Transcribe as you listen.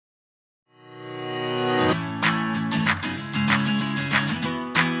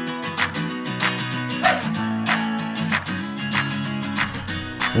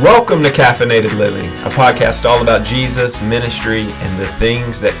Welcome to Caffeinated Living, a podcast all about Jesus, ministry, and the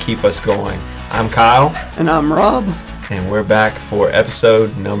things that keep us going. I'm Kyle. And I'm Rob. And we're back for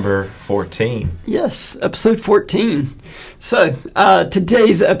episode number 14. Yes, episode 14. So,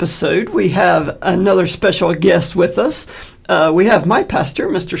 today's episode, we have another special guest with us. We have my pastor,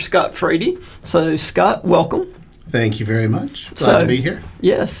 Mr. Scott Frady. So, Scott, welcome. Thank you very much. Glad to be here.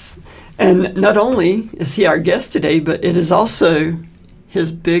 Yes. And not only is he our guest today, but it is also his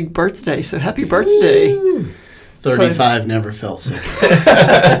big birthday. So, happy birthday. 35 never felt so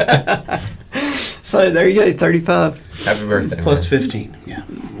good. So, there you go, 35. Happy birthday. Plus 15. Yeah.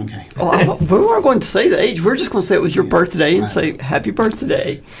 Okay. Well, we weren't going to say the age. We're just going to say it was your birthday and say happy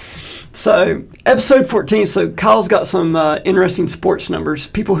birthday. So, episode 14. So, Kyle's got some interesting sports numbers.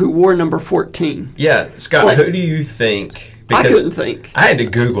 People who wore number 14. Yeah, Scott, who do you think? I couldn't think. I had to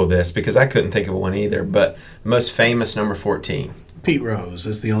Google this because I couldn't think of one either. But most famous number 14. Pete Rose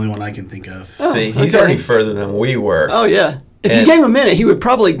is the only one I can think of. Oh, see, he's already further than we were. Oh, yeah. If you gave him a minute, he would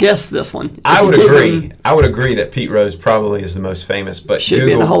probably guess this one. I would agree. I would agree that Pete Rose probably is the most famous, but should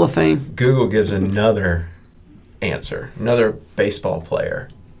be in the Hall of Fame. Google gives another answer, another baseball player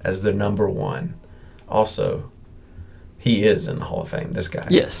as the number one. Also, he is in the Hall of Fame, this guy.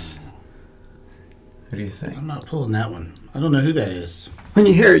 Yes. Who do you think? I'm not pulling that one. I don't know who that is. When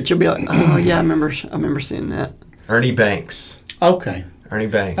you hear it, you'll be like, oh, yeah, I remember seeing that. Ernie Banks. Okay. Ernie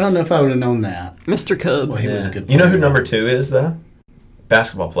Banks. I don't know if I would have known that. Mr. Cub. Well, he was a good player. You know who number 2 is, though?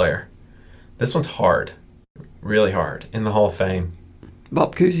 Basketball player. This one's hard. Really hard. In the Hall of Fame.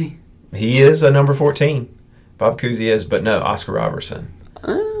 Bob Cousy. He is a number 14. Bob Cousy is, but no, Oscar Robertson.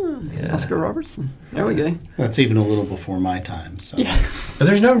 Oh, yeah. Oscar Robertson. There we go. That's even a little before my time. So. Yeah. But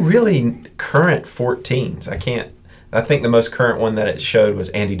there's no really current 14s. I think the most current one that it showed was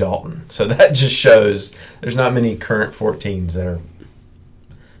Andy Dalton. So that just shows there's not many current 14s that are.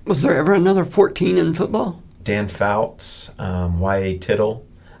 Was there ever another 14 in football? Dan Fouts, Y.A. Tittle.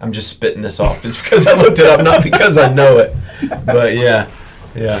 I'm just spitting this off just because I looked it up, not because I know it. But yeah.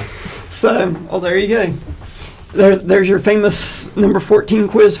 So, there you go. There's your famous number 14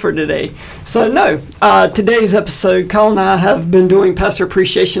 quiz for today. So, today's episode, Kyle and I have been doing Pastor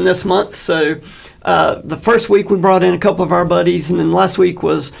Appreciation this month. So, the first week we brought in a couple of our buddies, and then last week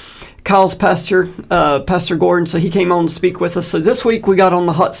was Kyle's pastor, Pastor Gordon, so he came on to speak with us. So this week we got on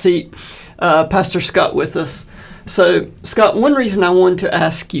the hot seat Pastor Scott with us. So, Scott, one reason I wanted to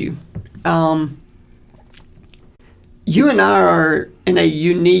ask you, you and I are in a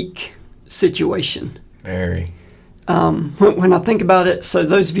unique situation. Very. When I think about it, so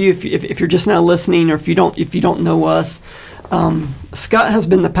those of you, if you're just now listening, or if you don't know us, Scott has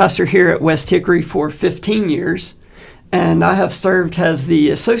been the pastor here at West Hickory for 15 years. And I have served as the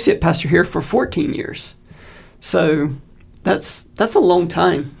associate pastor here for 14 years. So that's a long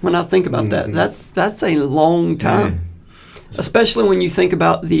time when I think about that. That's a long time. Especially when you think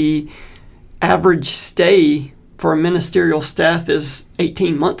about the average stay for a ministerial staff is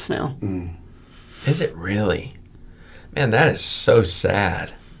 18 months now. Is it really? Man, that is so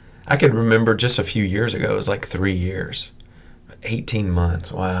sad. I could remember just a few years ago, it was like 3 years. 18 months,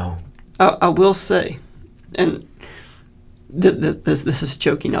 wow. I will say, and this is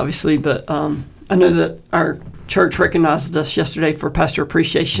joking, obviously, but I know that our church recognized us yesterday for Pastor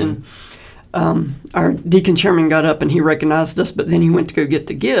Appreciation. Our deacon chairman got up and he recognized us, but then he went to go get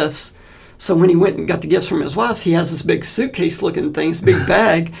the gifts. So when he went and got the gifts from his wife, he has this big suitcase-looking thing, this big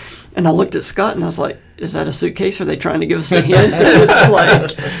bag, and I looked at Scott and I was like, is that a suitcase? Are they trying to give us a hint? And it's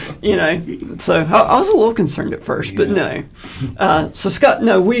like, so I was a little concerned at first, but no. So Scott,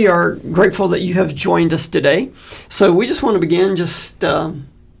 no, we are grateful that you have joined us today. So we just want to begin, just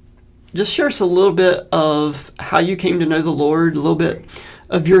share us a little bit of how you came to know the Lord, a little bit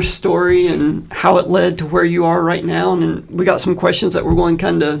of your story and how it led to where you are right now. And then we got some questions that we're going to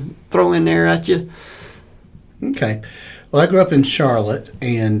kind of throw in there at you. Okay. Well, I grew up in Charlotte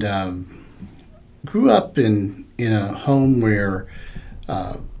and grew up in a home where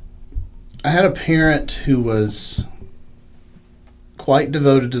I had a parent who was quite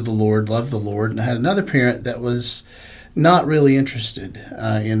devoted to the Lord, loved the Lord, and I had another parent that was not really interested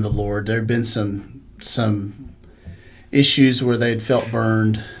in the Lord. There had been some issues where they'd felt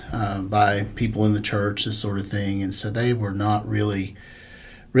burned by people in the church, this sort of thing, and so they were not really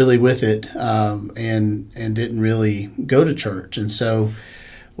with it and didn't really go to church. And so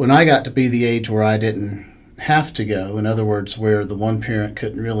when I got to be the age where I didn't have to go, in other words, where the one parent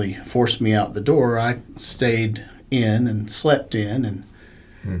couldn't really force me out the door, I stayed in and slept in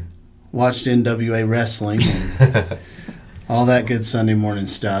and watched NWA wrestling and all that good Sunday morning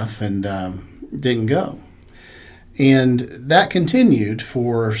stuff, and didn't go. And that continued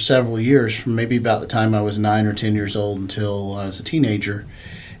for several years, from maybe about the time I was 9 or 10 years old until I was a teenager.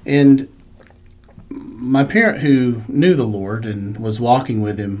 And my parent, who knew the Lord and was walking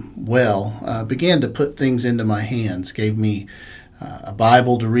with him well, began to put things into my hands, gave me a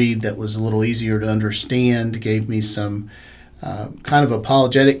Bible to read that was a little easier to understand, gave me some kind of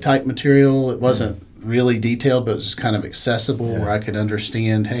apologetic type material. It wasn't really detailed, but it was just kind of accessible, where I could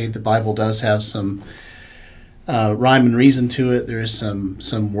understand, hey, the Bible does have some rhyme and reason to it. There is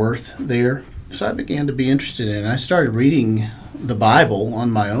some worth there. So I began to be interested in it. I started reading the Bible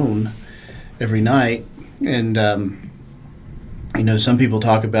on my own every night. And, some people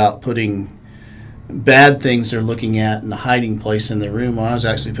talk about putting bad things they're looking at in a hiding place in their room. Well, I was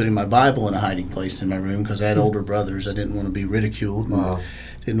actually putting my Bible in a hiding place in my room because I had older brothers. I didn't want to be ridiculed. Wow.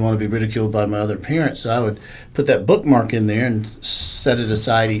 Didn't want to be ridiculed by my other parents. So I would put that bookmark in there and set it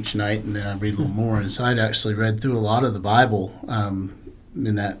aside each night, and then I'd read a little more. And so I'd actually read through a lot of the Bible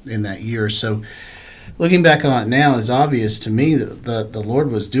in that year. So looking back on it now, it's obvious to me that the Lord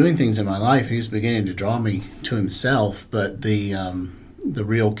was doing things in my life. He was beginning to draw me to himself. But the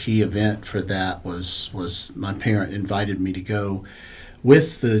real key event for that was my parent invited me to go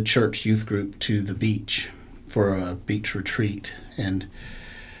with the church youth group to the beach for a beach retreat. And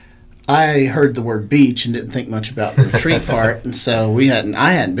I heard the word beach and didn't think much about the retreat part, and so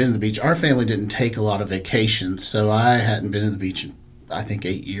I hadn't been to the beach. Our family didn't take a lot of vacations, so I hadn't been to the beach in, I think,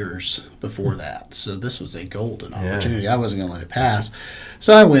 8 years before that. So this was a golden opportunity. I wasn't going to let it pass.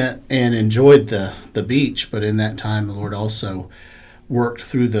 So I went and enjoyed the beach, but in that time the Lord also worked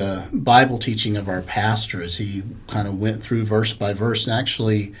through the Bible teaching of our pastor as he kind of went through verse by verse. And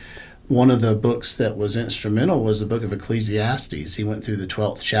actually, one of the books that was instrumental was the book of Ecclesiastes. He went through the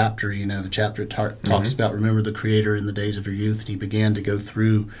 12th chapter, the chapter talks about remember the Creator in the days of your youth, and he began to go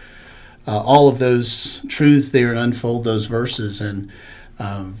through all of those truths there and unfold those verses, and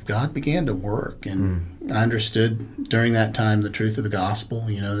God began to work. And I understood during that time the truth of the gospel,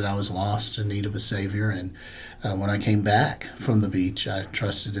 that I was lost in need of a Savior. And when I came back from the beach, I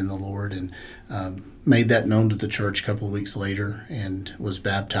trusted in the Lord and made that known to the church a couple of weeks later and was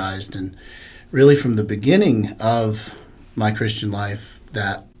baptized. And really from the beginning of my Christian life,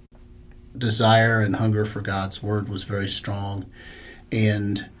 that desire and hunger for God's Word was very strong.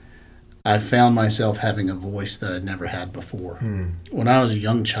 And I found myself having a voice that I'd never had before. When I was a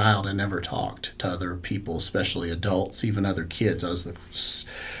young child, I never talked to other people, especially adults, even other kids.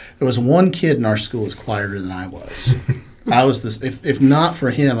 There was one kid in our school who was quieter than I was. I was this. If not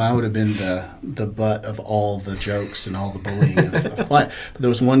for him, I would have been the butt of all the jokes and all the bullying of quiet. But there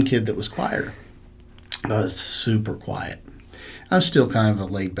was one kid that was quieter. I was super quiet. I'm still kind of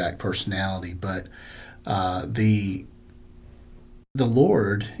a laid back personality, but the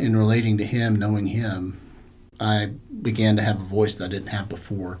Lord, in relating to Him, knowing Him, I began to have a voice that I didn't have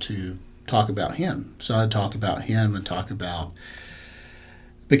before to talk about Him. So I'd talk about Him and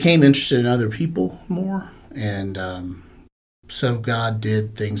became interested in other people more. And so God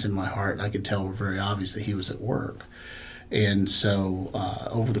did things in my heart I could tell were very obvious that He was at work. And so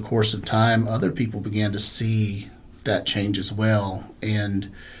over the course of time, other people began to see that change as well.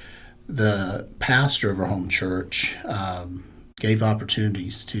 And the pastor of our home church gave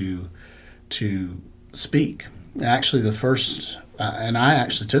opportunities to speak. Actually, the first, and I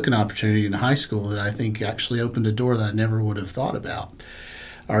actually took an opportunity in high school that I think actually opened a door that I never would have thought about.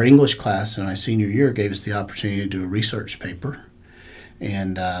 Our English class in my senior year gave us the opportunity to do a research paper.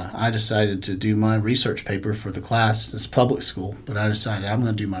 And I decided to do my research paper for the class. It's public school, but I decided I'm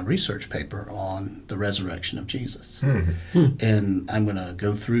going to do my research paper on the resurrection of Jesus. And I'm going to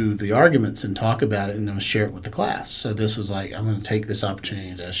go through the arguments and talk about it, and I'm going to share it with the class. So this was like, I'm going to take this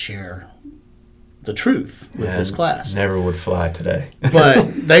opportunity to share the truth with this class. Never would fly today. But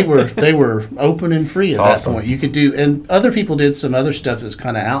they were open and free at awesome. That point. You could do, and other people did some other stuff that's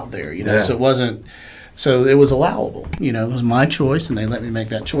kind of out there, so it wasn't. So it was allowable, it was my choice, and they let me make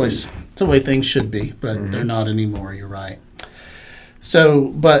that choice. It's the way things should be, but they're not anymore, you're right. So,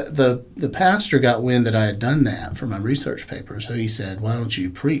 but the pastor got wind that I had done that for my research paper, so he said, why don't you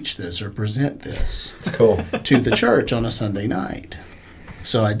preach this or present this That's cool. to the church on a Sunday night?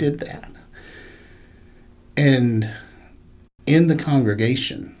 So I did that. And in the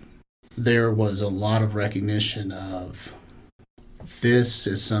congregation, there was a lot of recognition of, this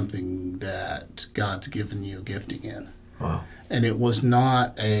is something that God's given you a gifting in. Wow. And it was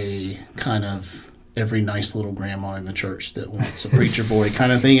not a kind of every nice little grandma in the church that wants a preacher boy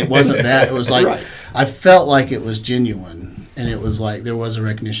kind of thing. It wasn't that. It was like, right. I felt like it was genuine. And it was like there was a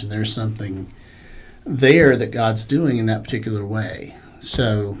recognition. There's something there that God's doing in that particular way.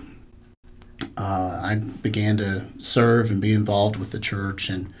 So I began to serve and be involved with the church,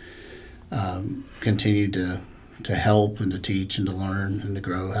 and continued to help and to teach and to learn and to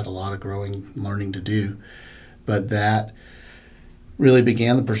grow. Had a lot of learning to do, but that really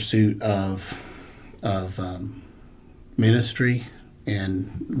began the pursuit of ministry,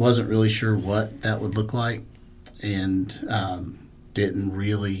 and wasn't really sure what that would look like, and didn't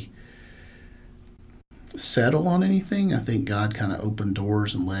really settle on anything. I think God kind of opened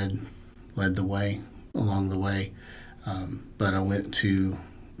doors and led the way along the way. But I went to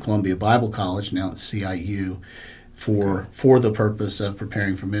Columbia Bible College, now it's CIU, for the purpose of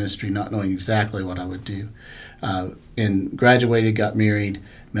preparing for ministry, not knowing exactly what I would do. And graduated, got married,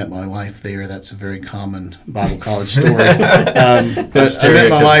 met my wife there. That's a very common Bible college story. But I met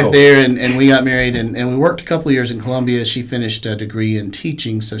my wife there, and we got married, and we worked a couple of years in Columbia. She finished a degree in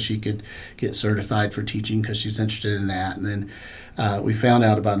teaching so she could get certified for teaching because she was interested in that. And then we found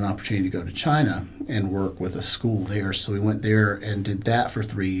out about an opportunity to go to China and work with a school there. So we went there and did that for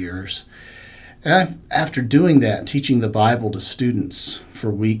 3 years. And after doing that, teaching the Bible to students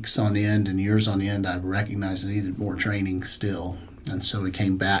for weeks on end and years on end, I recognized I needed more training still. And so we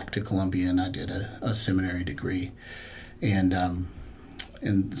came back to Columbia, and I did a seminary degree. And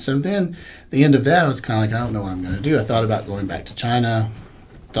so then the end of that, I was kind of like, I don't know what I'm going to do. I thought about going back to China,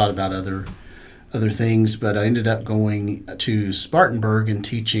 thought about other things, but I ended up going to Spartanburg and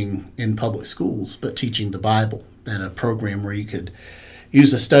teaching in public schools, but teaching the Bible at a program where you could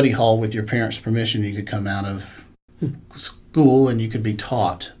use a study hall with your parents' permission. You could come out of school and you could be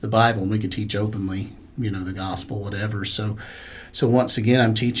taught the Bible, and we could teach openly, the gospel, whatever. So once again,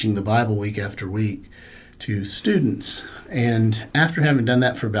 I'm teaching the Bible week after week to students. And after having done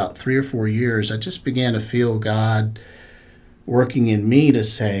that for about 3 or 4 years, I just began to feel God working in me to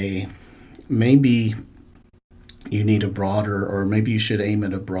say, maybe you need a broader, or maybe you should aim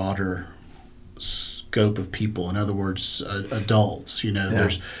at a broader scope of people. In other words, adults.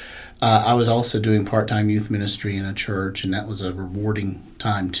 There's. I was also doing part-time youth ministry in a church, and that was a rewarding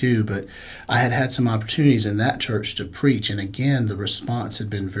time too. But I had some opportunities in that church to preach, and again, the response had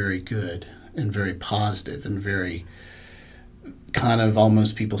been very good and very positive and very kind of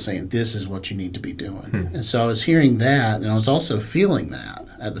almost people saying, "This is what you need to be doing." And so I was hearing that, and I was also feeling that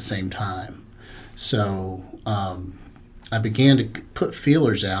at the same time. So I began to put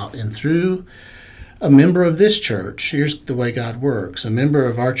feelers out, and through a member of this church, here's the way God works. A member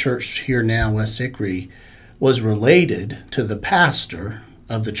of our church here now, West Hickory, was related to the pastor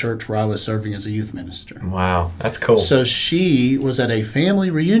of the church where I was serving as a youth minister. Wow, that's cool. So she was at a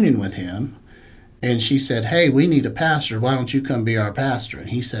family reunion with him, and she said, "Hey, we need a pastor. Why don't you come be our pastor?" And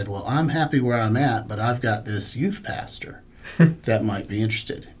he said, "Well, I'm happy where I'm at, but I've got this youth pastor that might be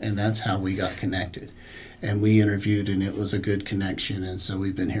interested." And that's how we got connected. And we interviewed, and it was a good connection, and so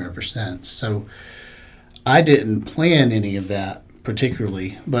we've been here ever since. So I didn't plan any of that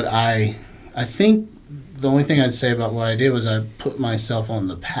particularly, but I think the only thing I'd say about what I did was I put myself on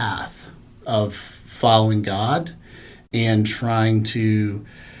the path of following God and trying to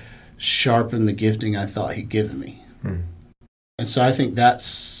sharpen the gifting I thought He'd given me. And so I think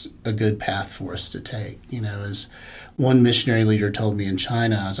that's a good path for us to take. As one missionary leader told me in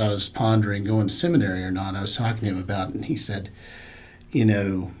China, as I was pondering going to seminary or not, I was talking to him about it, and he said,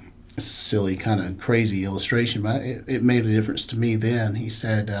 silly, kind of crazy illustration, but it made a difference to me then. He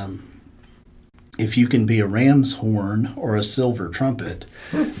said, if you can be a ram's horn or a silver trumpet,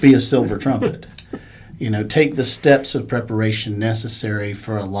 be a silver trumpet. Take the steps of preparation necessary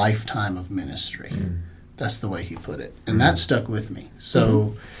for a lifetime of ministry. That's the way he put it. And that stuck with me.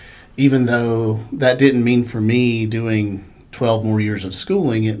 So even though that didn't mean for me doing 12 more years of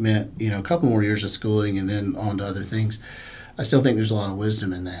schooling, it meant, a couple more years of schooling and then on to other things. I still think there's a lot of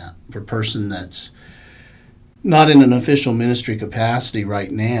wisdom in that. For a person that's not in an official ministry capacity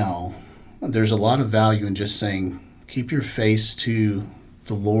right now, there's a lot of value in just saying, keep your face to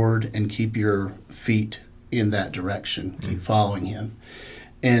the Lord and keep your feet in that direction. Keep following Him.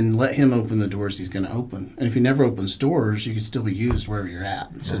 And let Him open the doors He's going to open. And if He never opens doors, you can still be used wherever you're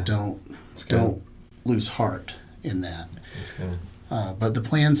at. So don't lose heart in that. That's good. But the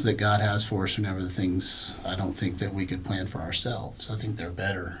plans that God has for us are never the things I don't think that we could plan for ourselves. I think they're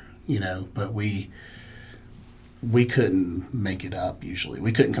better, but we couldn't make it up usually.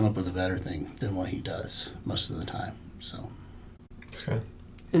 We couldn't come up with a better thing than what He does most of the time. So That's good.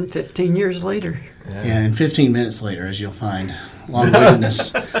 And 15 years later. Yeah, and 15 minutes later, as you'll find,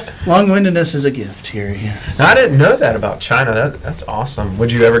 long-windedness is a gift here. Yeah. So, I didn't know that about China. That's awesome.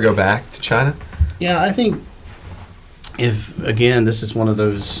 Would you ever go back to China? Yeah, I think if, again, this is one of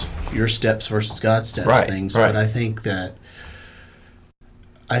those your steps versus God's steps things, but I think that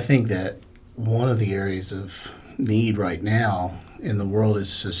one of the areas of need right now in the world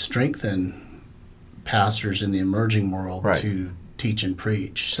is to strengthen pastors in the emerging world Right. to teach and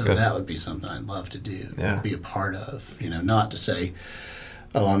preach. So Good. that would be something I'd love to do, Yeah. be a part of. Not to say,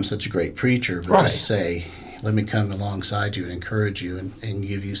 oh, I'm such a great preacher, but Right. just say, let me come alongside you and encourage you and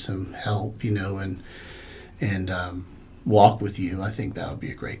give you some help, and walk with you. I think that would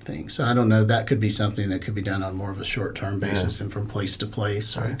be a great thing. So I don't know. That could be something that could be done on more of a short-term basis and from place to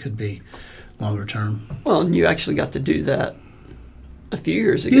place, or it could be longer term. Well, and you actually got to do that a few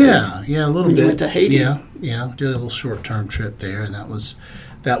years ago. Yeah, a little When bit. you went to Haiti. Yeah, did a little short-term trip there, and that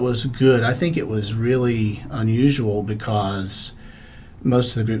was good. I think it was really unusual because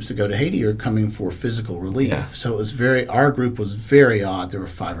most of the groups that go to Haiti are coming for physical relief. Yeah. So it was our group was very odd. There were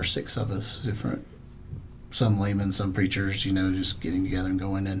 5 or 6 of us, some laymen, some preachers, just getting together and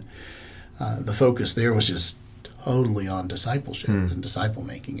going. And the focus there was just totally on discipleship and disciple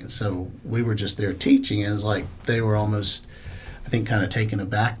making. And so we were just there teaching, and it was like they were almost, I think, kind of taken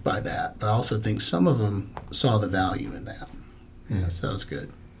aback by that. But I also think some of them saw the value in that. So it was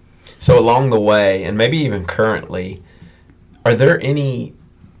good. So along the way, and maybe even currently, are there any,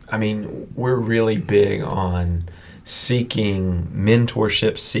 we're really big on seeking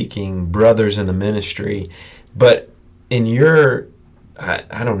mentorship, seeking brothers in the ministry, but in your,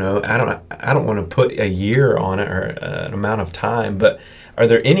 I don't know, I don't want to put a year on it or an amount of time, but are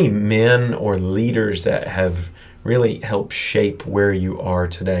there any men or leaders that have really helped shape where you are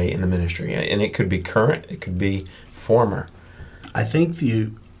today in the ministry? And it could be current, it could be former. I think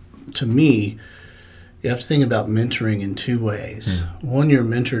to me, you have to think about mentoring in 2 ways. One, you're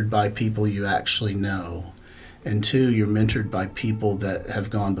mentored by people you actually know. And 2, you're mentored by people that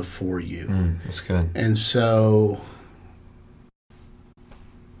have gone before you. That's good. And so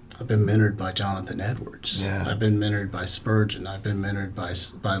I've been mentored by Jonathan Edwards. Yeah. I've been mentored by Spurgeon. I've been mentored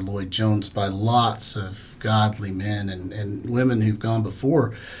by Lloyd Jones, by lots of godly men and women who've gone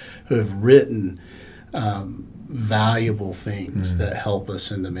before who have written valuable things that help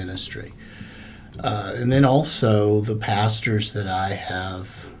us in the ministry. And then also the pastors that I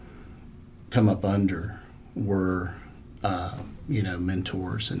have come up under were,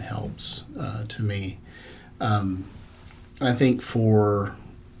 mentors and helps to me. I think for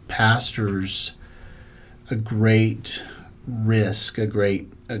pastors, a great risk, a great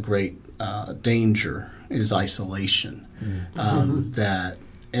danger is isolation.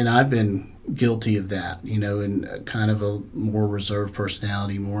 And I've been guilty of that, in kind of a more reserved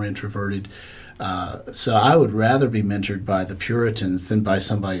personality, more introverted. So I would rather be mentored by the Puritans than by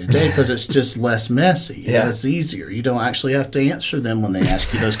somebody today because it's just less messy. It's easier. You don't actually have to answer them when they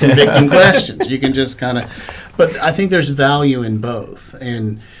ask you those convicting questions. You can just kind of, but I think there's value in both.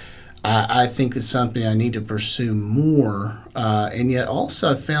 And I think it's something I need to pursue more. And yet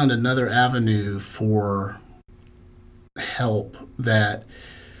also I've found another avenue for help that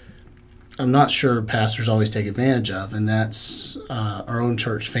I'm not sure pastors always take advantage of, and that's our own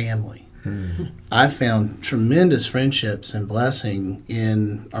church family. I've found tremendous friendships and blessing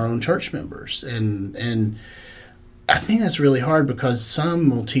in our own church members, and I think that's really hard because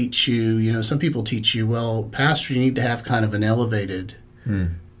some will teach you, some people teach you, well, pastor, you need to have kind of an elevated,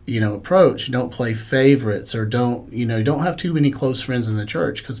 approach. Don't play favorites, or don't have too many close friends in the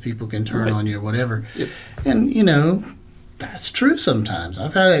church because people can turn on you or whatever. Yep. And that's true sometimes.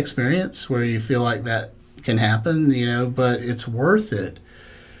 I've had experience where you feel like that can happen, but it's worth it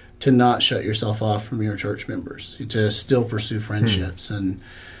to not shut yourself off from your church members, to still pursue friendships. And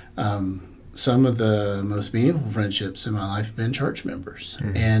some of the most meaningful friendships in my life have been church members.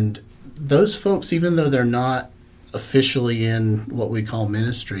 And those folks, even though they're not officially in what we call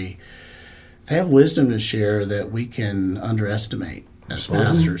ministry, they have wisdom to share that we can underestimate as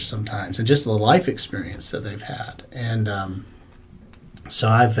pastors sometimes, and just the life experience that they've had. And so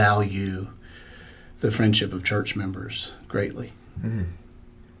I value the friendship of church members greatly.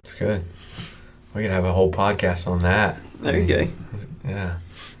 That's good. We could have a whole podcast on that. There you go. Yeah.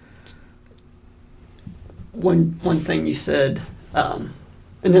 One thing you said, and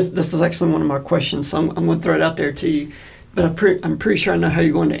this is actually one of my questions, so I'm going to throw it out there to you, but I'm pretty sure I know how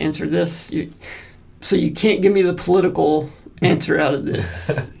you're going to answer this. So you can't give me the political answer out of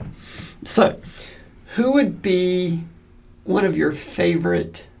this. So, who would be one of your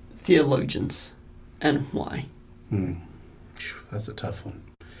favorite theologians, and why? That's a tough one.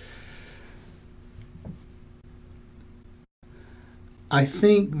 I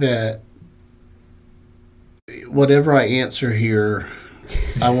think that whatever I answer here,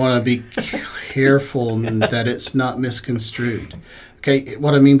 I want to be careful that it's not misconstrued. Okay,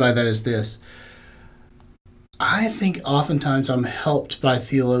 what I mean by that is this. I think oftentimes I'm helped by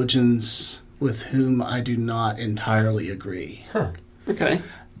theologians with whom I do not entirely agree. Huh. Okay.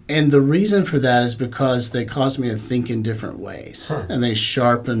 And the reason for that is because they cause me to think in different ways, and they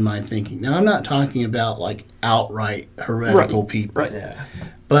sharpen my thinking. Now, I'm not talking about like outright heretical people, Right. Yeah.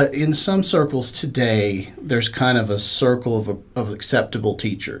 but in some circles today, there's kind of a circle of acceptable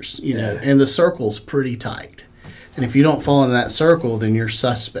teachers, you know, and the circle's pretty tight. And if you don't fall in that circle, then you're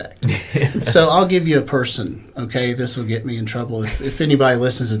suspect. So I'll give you a person, okay? This will get me in trouble. If anybody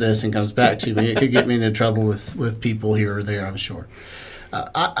listens to this and comes back to me, it could get me into trouble with people here or there, I'm sure.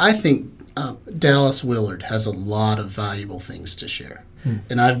 I think Dallas Willard has a lot of valuable things to share.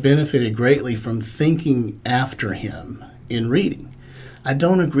 And I've benefited greatly from thinking after him in reading. I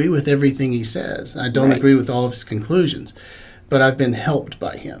don't agree with everything he says. I don't agree with all of his conclusions, but I've been helped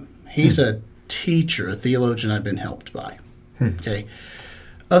by him. He's a teacher, a theologian I've been helped by. Okay.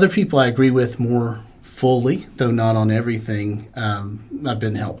 Other people I agree with more fully, though not on everything, I've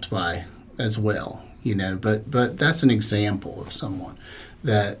been helped by as well. You know, but that's an example of someone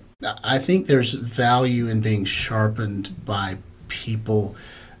that I think there's value in being sharpened by people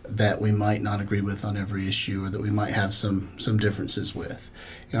that we might not agree with on every issue, or that we might have some differences with.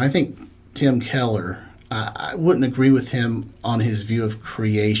 You know, I think Tim Keller, I wouldn't agree with him on his view of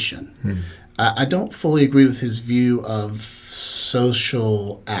creation. I don't fully agree with his view of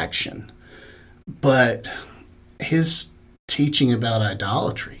social action, but his teaching about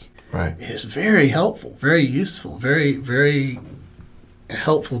idolatry is very helpful, very useful, very, very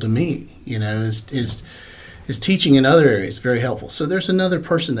helpful to me. You know, his teaching in other areas very helpful. So there's another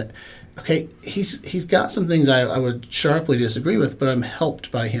person that, okay, he's got some things I would sharply disagree with, but I'm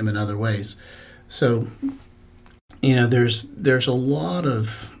helped by him in other ways. So, you know, there's a lot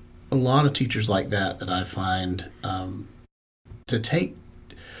of teachers like that I find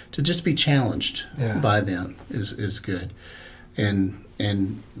to just be challenged by them is good. And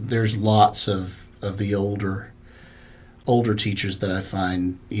there's lots of the older teachers that I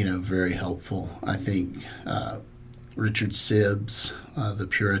find, you know, very helpful. I think Richard Sibbes, the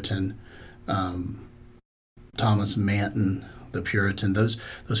Puritan, Thomas Manton, the Puritan, those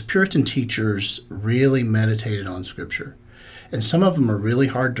Puritan teachers really meditated on Scripture. And some of them are really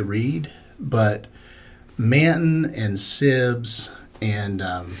hard to read, but Manton and Sibbes and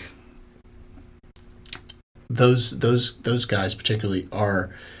those guys particularly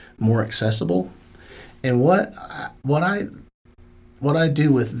are more accessible. And what I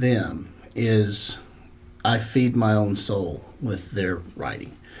do with them is I feed my own soul with their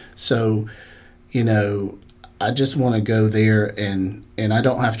writing. So, you know, I just want to go there and I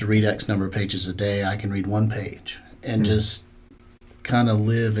don't have to read X number of pages a day. I can read one page and just kind of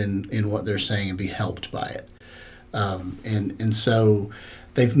live in what they're saying and be helped by it. And so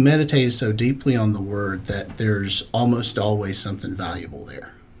they've meditated so deeply on the Word that there's almost always something valuable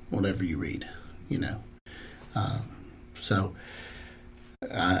there, whatever you read, you know. So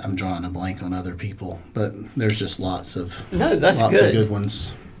I'm drawing a blank on other people, but there's just lots of good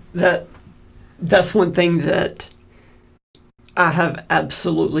ones. That's one thing that I have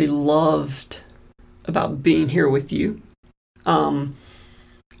absolutely loved about being here with you.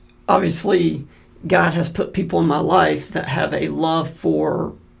 Obviously, God has put people in my life that have a love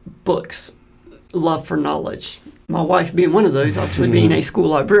for books, love for knowledge. My wife being one of those, obviously being a school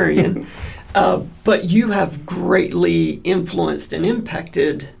librarian. But you have greatly influenced and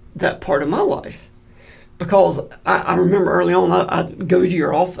impacted that part of my life. Because I remember early on, I'd go to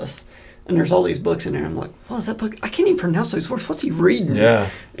your office, and there's all these books in there. I'm like, what is that book? I can't even pronounce those words. What's he reading? Yeah.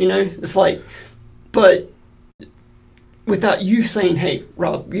 You know, it's like, but without you saying, hey,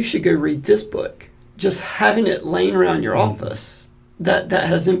 Rob, you should go read this book, just having it laying around your office, that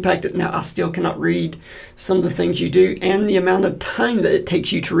has impacted. Now, I still cannot read some of the things you do and the amount of time that it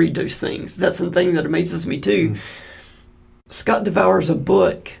takes you to read those things. That's the thing that amazes me, too. Scott devours a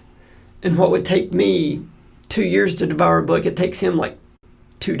book, and what would take me 2 years to devour a book, it takes him like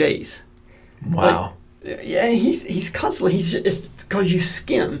 2 days. Wow. Like, yeah, he's constantly, it's because you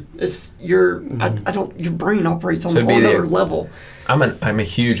skim. It's your brain operates on a whole other level. I'm a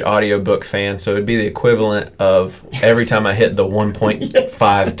huge audiobook fan, so it'd be the equivalent of every time I hit the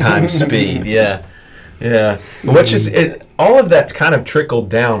 1.5 times speed. Yeah. Which is all of that's kind of trickled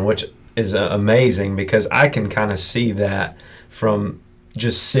down, which is amazing because I can kind of see that from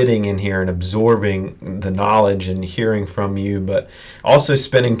just sitting in here and absorbing the knowledge and hearing from you, but also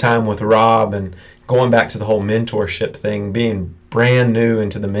spending time with Rob and going back to the whole mentorship thing, being brand new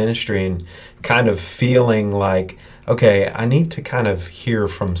into the ministry and kind of feeling like, okay, I need to kind of hear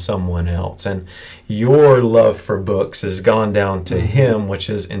from someone else. And your love for books has gone down to him, which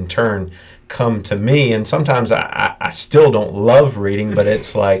has in turn come to me. And sometimes I still don't love reading, but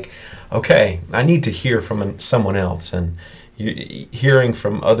it's like, okay, I need to hear from someone else, and hearing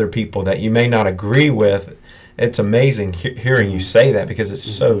from other people that you may not agree with. It's amazing hearing you say that, because it's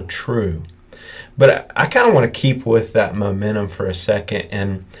so true. But I kind of want to keep with that momentum for a second,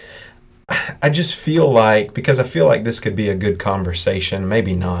 and I just feel like, because I feel like this could be a good conversation,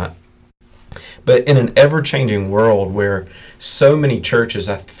 maybe not, but in an ever-changing world where so many churches,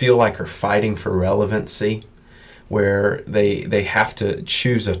 I feel like, are fighting for relevancy, where they have to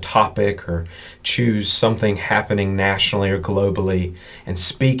choose a topic or choose something happening nationally or globally and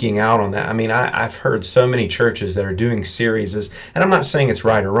speaking out on that. I mean, I've heard so many churches that are doing series, and I'm not saying it's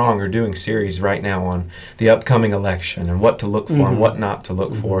right or wrong, are doing series right now on the upcoming election and what to look for and what not to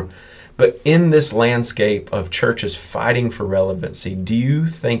look for. But in this landscape of churches fighting for relevancy, do you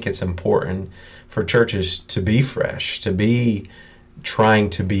think it's important for churches to be fresh, to be trying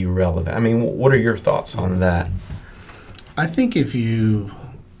to be relevant? I mean, what are your thoughts on that? I think if you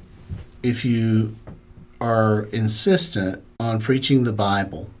are insistent on preaching the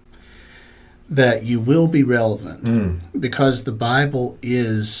Bible, that you will be relevant, because the Bible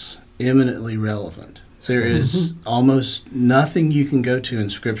is eminently relevant. There is almost nothing you can go to in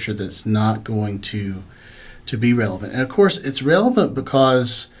Scripture that's not going to be relevant. And of course, it's relevant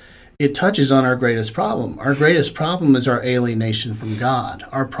because it touches on our greatest problem. Our greatest problem is our alienation from God.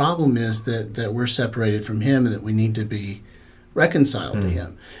 Our problem is that we're separated from Him and that we need to be reconciled to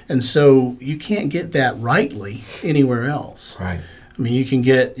Him. And so you can't get that rightly anywhere else. Right. I mean, you can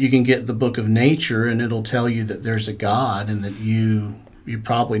get the book of nature, and it'll tell you that there's a God and that you're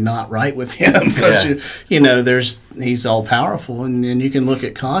probably not right with Him, because He's all powerful, and you can look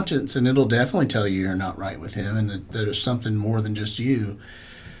at conscience, and it'll definitely tell you you're not right with Him, and that there's something more than just you.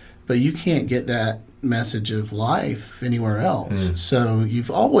 But you can't get that message of life anywhere else. So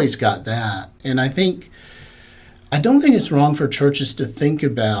you've always got that. And I don't think it's wrong for churches to think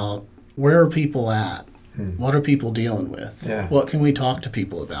about, where are people at? What are people dealing with? Yeah. What can we talk to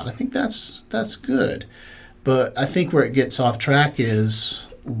people about? I think that's good. But I think where it gets off track is,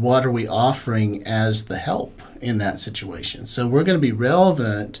 what are we offering as the help in that situation? So we're going to be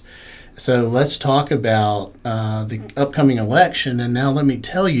relevant. So let's talk about the upcoming election, and now let me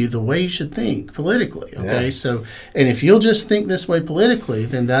tell you the way you should think politically. Okay, So, and if you'll just think this way politically,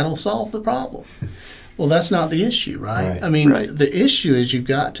 then that'll solve the problem. Well, that's not the issue, right? I mean, the issue is you've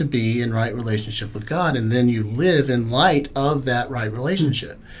got to be in right relationship with God, and then you live in light of that right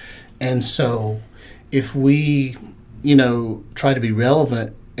relationship. And so if we, try to be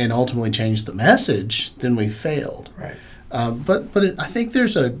relevant and ultimately change the message, then we failed. Right. I think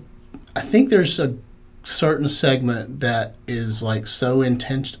there's a certain segment that is like so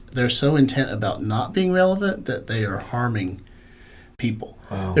intent. They're so intent about not being relevant that they are harming people.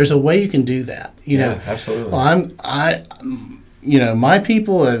 Wow. There's a way you can do that. Absolutely. Well, my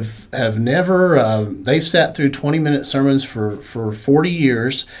people have never. They've sat through 20-minute sermons for 40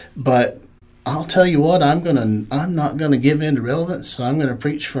 years, but I'll tell you what, I'm not gonna give in to relevance. So I'm gonna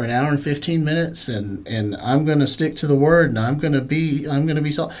preach for an hour and 15 minutes, and I'm gonna stick to the Word, and I'm gonna be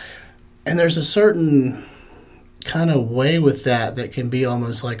so. And there's a certain kind of way with that can be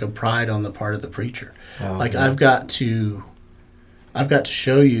almost like a pride on the part of the preacher. Oh, like I've got to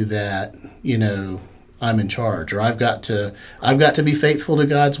show you that I'm in charge, or I've got to be faithful to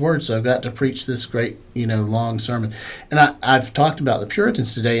God's word, so I've got to preach this great long sermon. And I've talked about the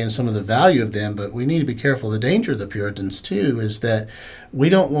Puritans today and some of the value of them, but we need to be careful. The danger of the Puritans too is that we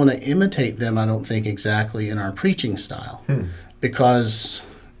don't want to imitate them, I don't think, exactly in our preaching style, because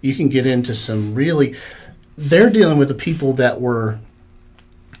you can get into some really, they're dealing with the people that were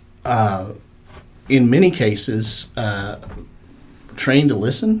in many cases trained to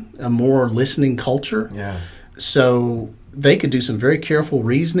listen, a more listening culture. Yeah. So they could do some very careful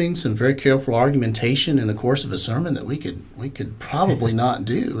reasoning, some very careful argumentation in the course of a sermon that we could probably not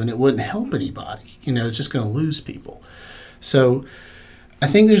do, and it wouldn't help anybody. It's just going to lose people. So I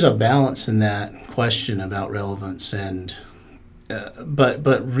think there's a balance in that question about relevance, and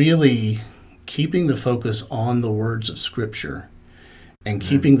but really keeping the focus on the words of Scripture and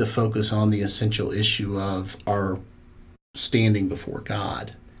keeping the focus on the essential issue of our standing before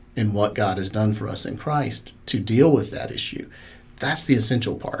God and what God has done for us in Christ to deal with that issue. That's the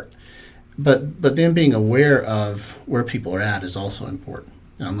essential part. But then being aware of where people are at is also important.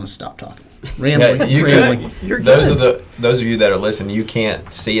 I'm going to stop talking. Rambling. You're good. Those of you that are listening, you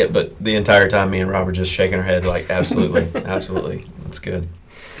can't see it, but the entire time me and Rob are just shaking our head like, absolutely, absolutely. That's good.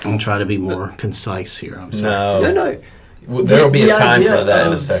 I'm going to try to be more concise here. I'm sorry. No. Well, there will be a time for that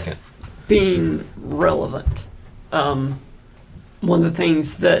in a second. Being relevant. One of the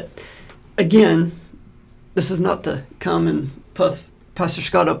things that, again, this is not to come and pat Pastor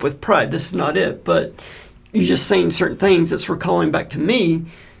Scott up with pride. This is not it. But you're just saying certain things that's recalling back to me.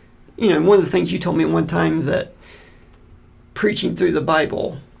 One of the things you told me one time, that preaching through the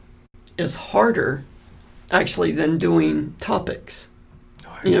Bible is harder actually than doing topics.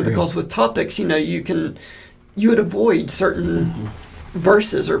 Because with topics, you would avoid certain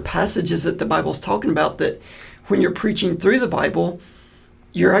verses or passages that the Bible's talking about, that when you're preaching through the Bible,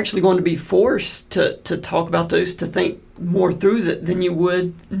 you're actually going to be forced to talk about those, to think more through that than you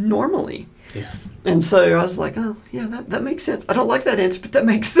would normally. Yeah. And so I was like, oh, yeah, that makes sense. I don't like that answer, but that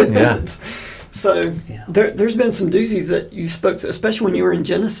makes sense. Yeah. So there's been some doozies that you spoke to, especially when you were in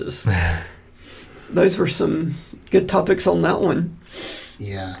Genesis. Those were some good topics on that one.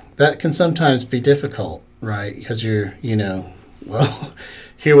 Yeah, that can sometimes be difficult, right? Because you're,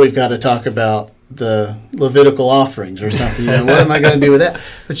 here we've got to talk about the Levitical offerings or something. What am I going to do with that?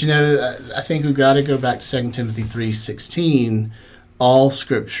 But, I think we've got to go back to 2 Timothy 3:16. All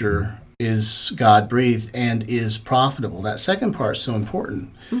Scripture is God-breathed and is profitable. That second part is so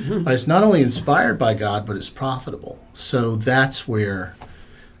important. Mm-hmm. It's not only inspired by God, but it's profitable. So that's where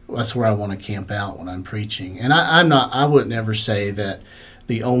I want to camp out when I'm preaching. And I would never say that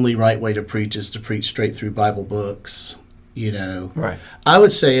the only right way to preach is to preach straight through Bible books. Right. I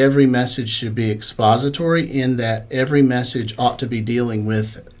would say every message should be expository, in that every message ought to be dealing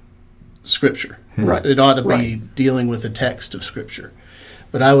with Scripture. Right. It ought to be dealing with the text of Scripture.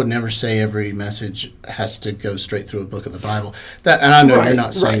 But I would never say every message has to go straight through a book of the Bible. And I know you're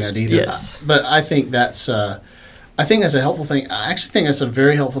not saying that either. Yes. But I think that's a helpful thing. I actually think that's a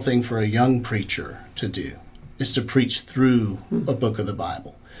very helpful thing for a young preacher to do, is to preach through a book of the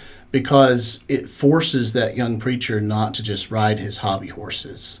Bible, because it forces that young preacher not to just ride his hobby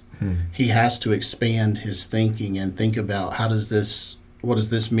horses. He has to expand his thinking and think about what does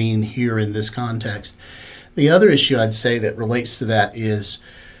this mean here in this context. The other issue I'd say that relates to that is,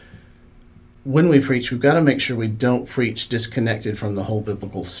 when we preach, we've got to make sure we don't preach disconnected from the whole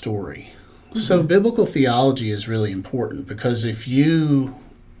biblical story. Mm-hmm. So biblical theology is really important, because if you,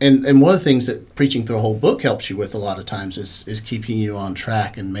 and one of the things that preaching through a whole book helps you with a lot of times is keeping you on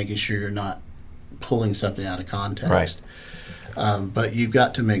track and making sure you're not pulling something out of context. Right. But you've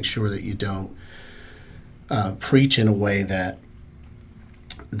got to make sure that you don't preach in a way that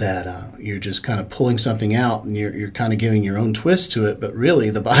you're just kind of pulling something out and you're kind of giving your own twist to it, but really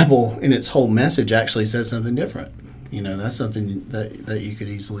the Bible in its whole message actually says something different. That's something that you could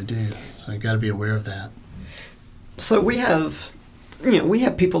easily do. So you've got to be aware of that. So we have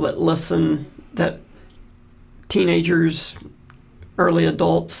people that listen, that teenagers, early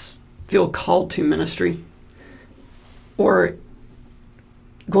adults feel called to ministry. Or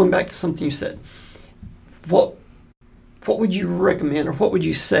going back to something you said, what would you recommend, or what would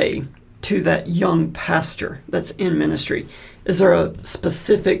you say to that young pastor that's in ministry? Is there a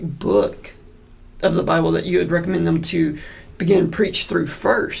specific book of the Bible that you would recommend them to begin preach through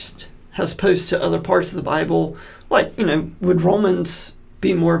first, as opposed to other parts of the Bible? Like, would Romans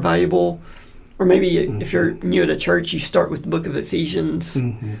be more valuable? Or maybe if you're new at a church, you start with the book of Ephesians.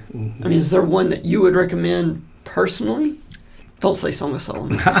 Mm-hmm, mm-hmm. I mean, is there one that you would recommend personally? Don't say Song of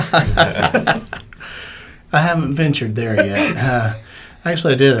Solomon. I haven't ventured there yet.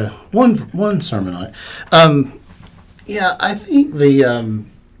 Actually, I did one sermon on it. I think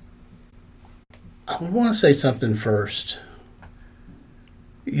I want to say something first.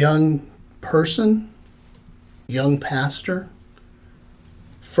 Young person, young pastor,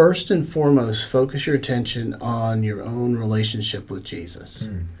 first and foremost, focus your attention on your own relationship with Jesus.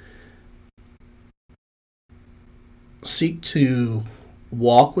 Seek to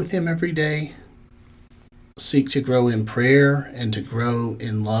walk with Him every day. Seek to grow in prayer and to grow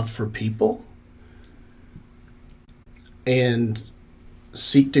in love for people. And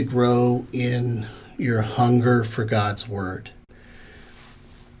seek to grow in your hunger for God's Word.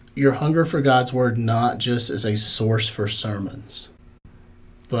 Your hunger for God's Word, not just as a source for sermons,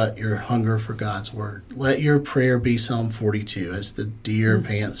 but your hunger for God's Word. Let your prayer be Psalm 42. As the deer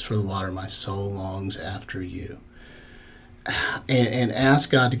pants for the water, my soul longs after you. And ask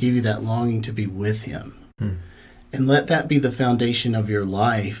God to give you that longing to be with Him. And let that be the foundation of your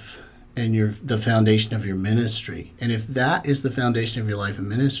life and the foundation of your ministry. And if that is the foundation of your life and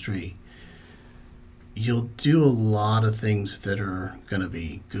ministry, you'll do a lot of things that are going to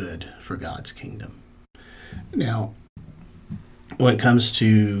be good for God's kingdom. Now, when it comes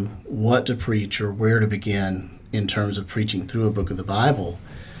to what to preach or where to begin in terms of preaching through a book of the Bible,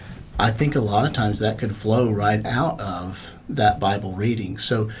 I think a lot of times that could flow right out of that Bible reading.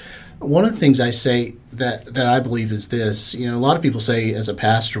 So One of the things I say that I believe is this. A lot of people say as a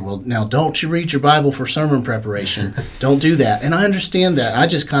pastor, well, now don't you read your Bible for sermon preparation. Don't do that. And I understand that. I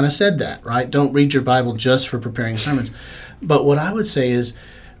just kind of said that, right? Don't read your Bible just for preparing sermons. But what I would say is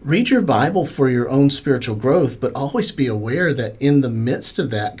read your Bible for your own spiritual growth, but always be aware that in the midst of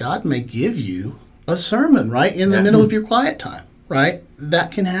that, God may give you a sermon, right? In the middle of your quiet time, right?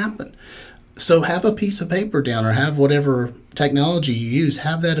 That can happen. So have a piece of paper down or have whatever technology you use,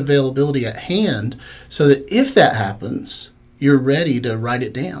 have that availability at hand so that if that happens, you're ready to write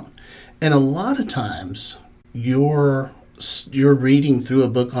it down. And a lot of times you're reading through a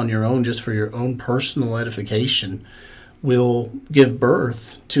book on your own just for your own personal edification will give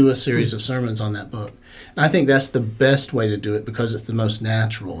birth to a series of sermons on that book. And I think that's the best way to do it because it's the most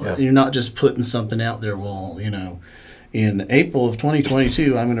natural. Yeah. You're not just putting something out there, well, in April of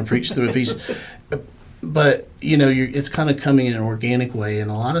 2022, I'm going to preach through Ephesians. But, it's kind of coming in an organic way. And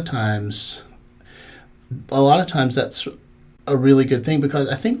a lot of times that's a really good thing because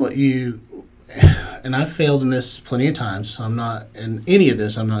I think and I've failed in this plenty of times, so I'm not, in any of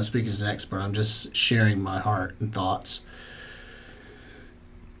this, I'm not speaking as an expert. I'm just sharing my heart and thoughts.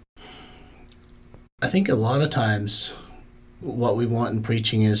 I think a lot of times what we want in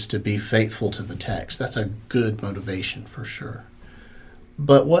preaching is to be faithful to the text. That's a good motivation for sure.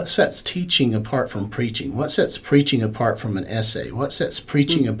 But what sets teaching apart from preaching? What sets preaching apart from an essay? What sets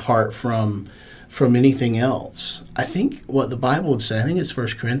preaching apart from anything else? I think what the Bible would say, I think it's 1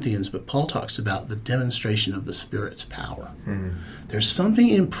 Corinthians, but Paul talks about the demonstration of the Spirit's power. Mm-hmm. There's something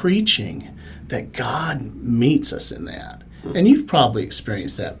in preaching that God meets us in that. And you've probably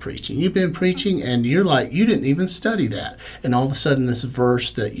experienced that preaching. You've been preaching and you're like, you didn't even study that. And all of a sudden this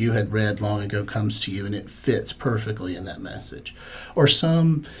verse that you had read long ago comes to you and it fits perfectly in that message. Or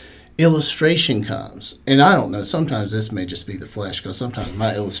some illustration comes. And I don't know, sometimes this may just be the flesh because sometimes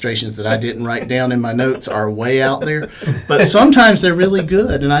my illustrations that I didn't write down in my notes are way out there. But sometimes they're really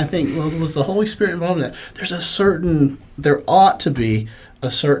good. And I think, well, was the Holy Spirit involved in that? There ought to be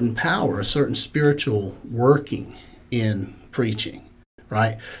a certain power, a certain spiritual working in preaching,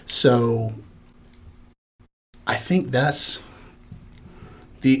 right? So I think that's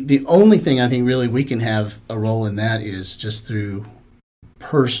the only thing I think really we can have a role in that is just through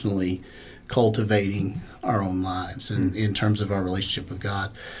personally cultivating our own lives and in terms of our relationship with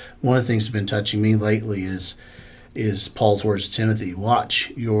God. One of the things that's been touching me lately is Paul's words to Timothy, watch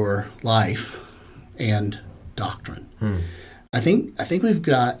your life and doctrine. I think we've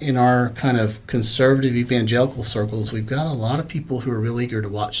got, in our kind of conservative evangelical circles, we've got a lot of people who are really eager to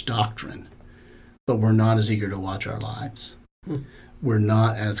watch doctrine, but we're not as eager to watch our lives. We're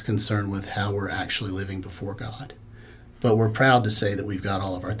not as concerned with how we're actually living before God. But we're proud to say that we've got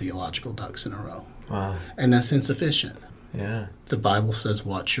all of our theological ducks in a row. Wow. And that's insufficient. Yeah. The Bible says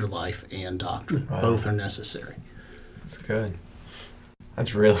watch your life and doctrine. Wow. Both are necessary. That's good.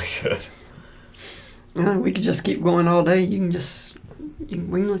 That's really good. We could just keep going all day. We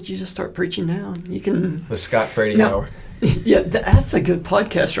can let you just start preaching now. You can the Scott Frady Hour. Yeah, that's a good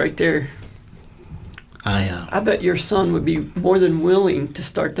podcast right there. I bet your son would be more than willing to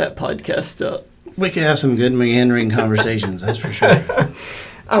start that podcast up. We could have some good meandering conversations, that's for sure.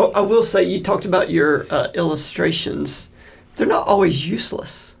 I will say, you talked about your illustrations. They're not always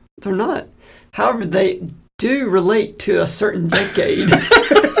useless. They're not. However, they do relate to a certain decade.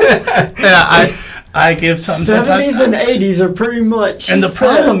 Yeah, I give something 70s and 80s are pretty much. And the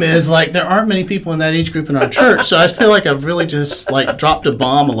problem is, there aren't many people in that age group in our church, so I feel like I've really just, dropped a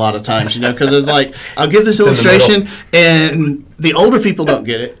bomb a lot of times, because it's I'll give this illustration, and the older people don't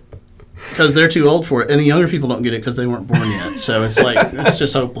get it because they're too old for it, and the younger people don't get it because they weren't born yet. So it's it's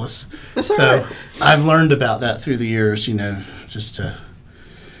just hopeless. So I've learned about that through the years, just to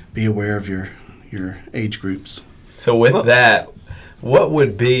be aware of your age groups. So with that, what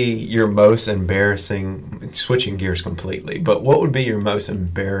would be your most embarrassing, switching gears completely, but what would be your most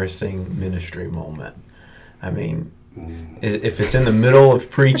embarrassing ministry moment? I mean, if it's in the middle of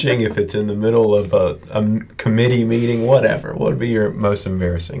preaching, if it's in the middle of a committee meeting, whatever, what would be your most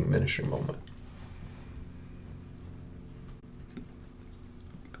embarrassing ministry moment?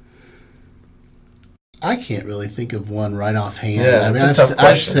 I can't really think of one right offhand. Yeah, I mean, a tough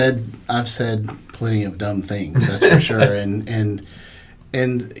question. I've said plenty of dumb things, that's for sure, and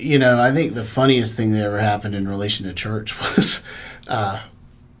I think the funniest thing that ever happened in relation to church was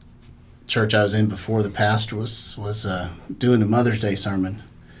church I was in before the pastor was doing a Mother's Day sermon,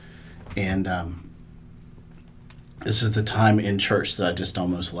 and this is the time in church that I just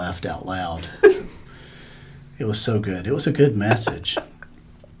almost laughed out loud. It was so good. It was a good message.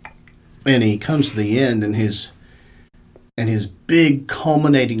 And he comes to the end, and And his big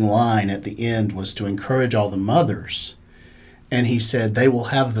culminating line at the end was to encourage all the mothers. And he said, they will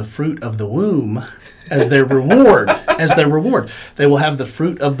have the fruit of the womb as their reward. They will have the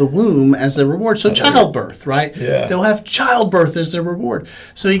fruit of the womb as their reward. So childbirth, right? Yeah. They'll have childbirth as their reward.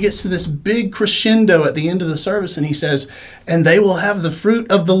 So he gets to this big crescendo at the end of the service, and he says, and they will have the fruit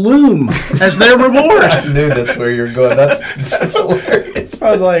of the loom as their reward. I knew that's where you're going. That's hilarious.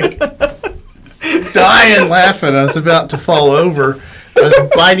 I was like dying laughing. I was about to fall over. I was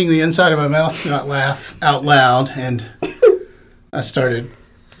biting the inside of my mouth to not laugh out loud, and I started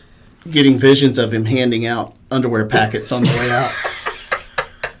getting visions of him handing out underwear packets on the way out.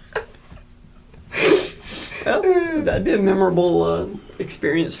 Well, that'd be a memorable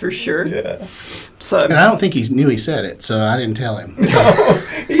experience for sure. Yeah. So, And I don't think he knew he said it, so I didn't tell him. No,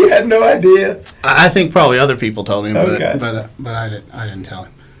 he had no idea. I think probably other people told him, Okay. but I didn't tell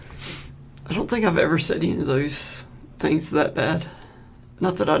him. I don't think I've ever said any of those things that bad.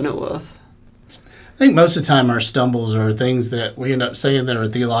 Not that I know of. I think most of the time our stumbles are things that we end up saying that are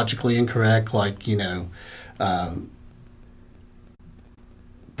theologically incorrect, like,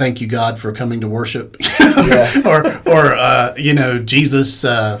 thank you, God, for coming to worship. Yeah. or Jesus,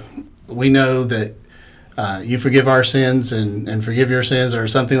 we know that you forgive our sins and forgive your sins, or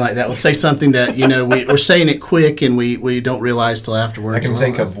something like that. We'll say something that, we're saying it quick and we don't realize till afterwards. I can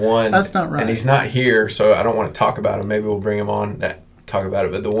think of one. That's not right. And he's not here, so I don't want to talk about him. Maybe we'll bring him on to talk about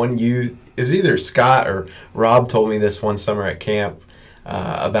it. But the one it was either Scott or Rob told me this one summer at camp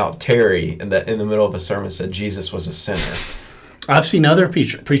about Terry, and that in the middle of a sermon said Jesus was a sinner. I've seen other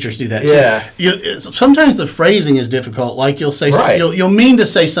preachers do that too. Yeah. Sometimes the phrasing is difficult. Like you'll say, Right. you'll mean to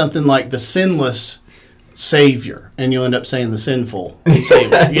say something like the sinless Savior, and you'll end up saying the sinful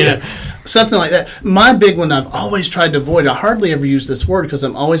Savior. Something like that. My big one I've always tried to avoid. I hardly ever use this word because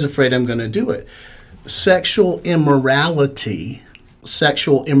I'm always afraid I'm going to do it. Sexual immorality.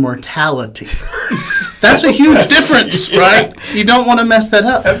 Sexual immortality. That's a huge difference, right? You don't want to mess that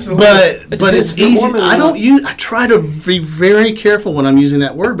up. Absolutely. But it's easy. I try to be very careful when I'm using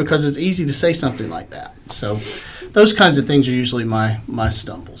that word because it's easy to say something like that. So those kinds of things are usually my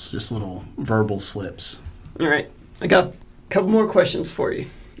stumbles, just little verbal slips. All right. I got a couple more questions for you.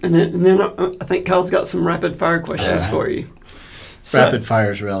 And then I think Kyle's got some rapid fire questions for you. Rapid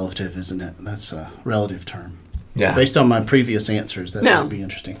fire is relative, isn't it? That's a relative term. Yeah. Based on my previous answers, that would be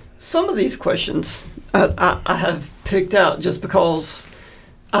interesting. Some of these questions I have picked out just because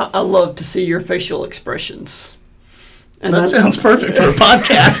I love to see your facial expressions. And that sounds perfect for a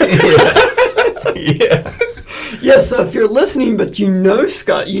podcast. Yeah. Yes, so if you're listening, but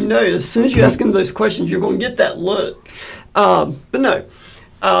Scott, as soon as you ask him those questions, you're going to get that look. But no.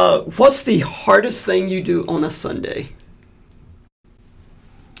 What's the hardest thing you do on a Sunday?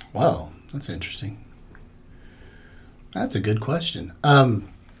 Wow, that's interesting. That's a good question. I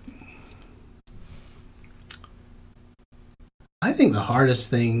think the hardest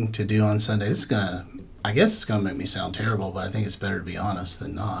thing to do on Sunday, I guess it's gonna make me sound terrible, but I think it's better to be honest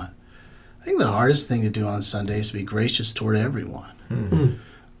than not. I think the hardest thing to do on Sunday is to be gracious toward everyone.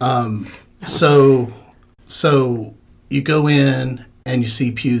 Mm-hmm. So you go in and you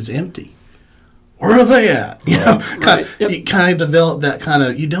see pews empty. Where are they at? You kind of develop that kind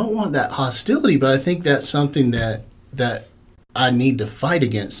of. You don't want that hostility, but I think that's something that I need to fight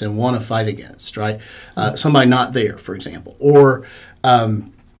against and want to fight against, right? Somebody not there, for example, or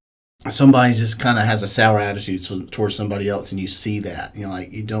somebody just kind of has a sour attitude towards somebody else, and you see that,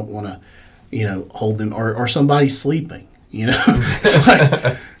 like you don't want to, hold them, or somebody sleeping, it's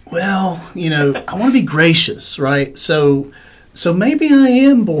like, well, I want to be gracious, right? So maybe I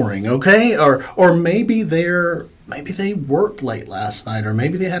am boring, okay? Or maybe they worked late last night, or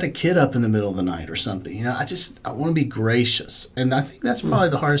maybe they had a kid up in the middle of the night or something. I want to be gracious. And I think that's probably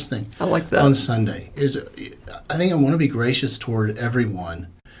the hardest thing. I like that. On Sunday I think I want to be gracious toward everyone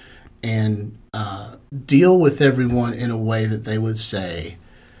and deal with everyone in a way that they would say,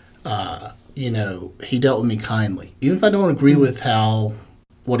 he dealt with me kindly. Even if I don't agree with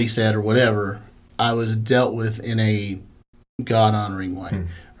what he said or whatever, I was dealt with in a God-honoring way.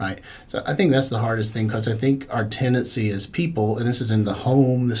 Right. So I think that's the hardest thing, because I think our tendency as people, and this is in the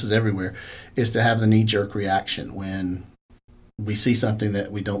home, this is everywhere, is to have the knee-jerk reaction when we see something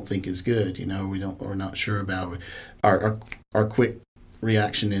that we don't think is good, we're not sure about. Our quick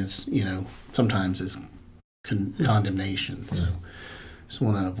reaction is, sometimes is condemnation. So just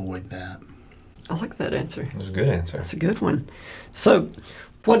want to avoid that. I like that answer. That's a good answer. That's a good one. So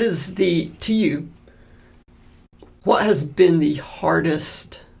what has been the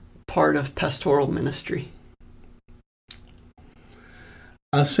hardest part of pastoral ministry?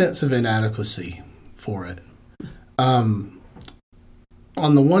 A sense of inadequacy for it.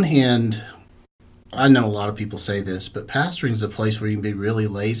 On the one hand, I know a lot of people say this, but pastoring is a place where you can be really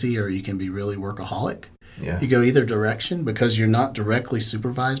lazy or you can be really workaholic. Yeah. You go either direction because you're not directly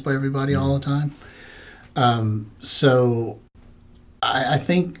supervised by everybody all the time. So I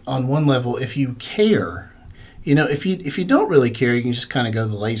think on one level, if you care, if you don't really care, you can just kind of go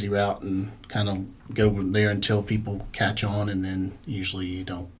the lazy route and kind of go there until people catch on, and then usually you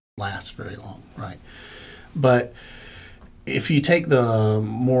don't last very long, right? But if you take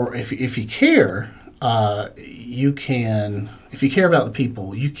if you care, you can. If you care about the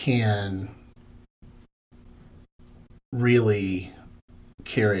people, you can really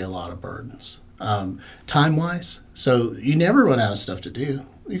carry a lot of burdens. Time-wise, so you never run out of stuff to do.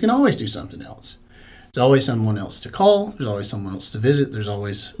 You can always do something else. There's always someone else to call. There's always someone else to visit. There's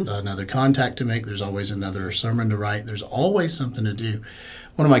always another contact to make. There's always another sermon to write. There's always something to do.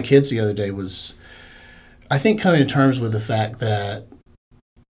 One of my kids the other day was, I think, coming to terms with the fact that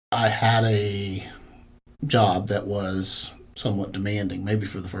I had a job that was somewhat demanding, maybe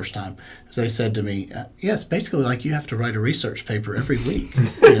for the first time. As they said to me, it's basically like you have to write a research paper every week.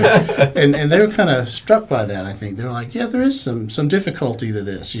 And they were kind of struck by that, I think. They were like, yeah, there is some difficulty to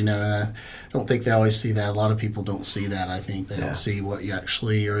this, and I don't think they always see that. A lot of people don't see that, I think. They don't see what you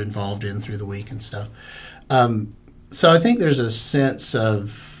actually are involved in through the week and stuff. So I think there's a sense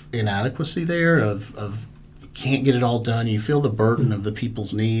of inadequacy there, of you can't get it all done. You feel the burden of the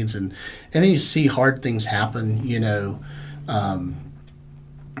people's needs, and then you see hard things happen,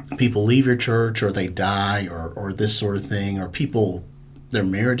 people leave your church, or they die, or this sort of thing, or their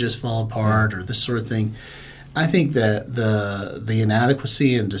marriages fall apart, or this sort of thing. I think that the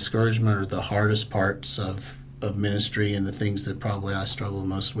inadequacy and discouragement are the hardest parts of ministry, and the things that probably I struggle the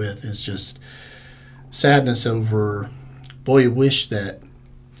most with is just sadness over, boy, you wish that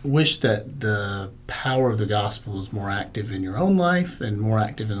the power of the gospel was more active in your own life and more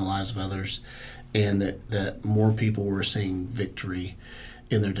active in the lives of others, and that more people were seeing victory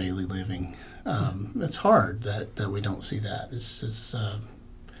in their daily living. It's hard that we don't see that. It's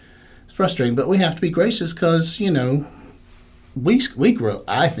frustrating, but we have to be gracious because, we grow,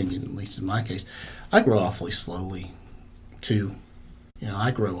 I think, at least in my case, I grow awfully slowly too.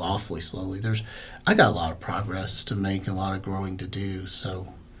 I grow awfully slowly. I got a lot of progress to make and a lot of growing to do,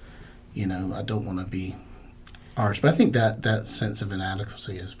 so, I don't want to be harsh. But I think that sense of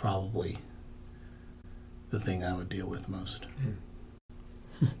inadequacy is probably the thing I would deal with most.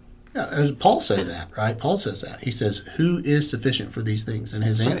 Yeah, Paul says that, right? Paul says that. He says, who is sufficient for these things? And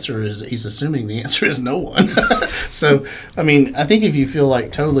his answer is, he's assuming the answer is no one. So, I think if you feel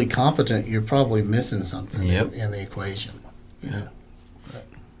like totally competent, you're probably missing something in the equation. Yeah.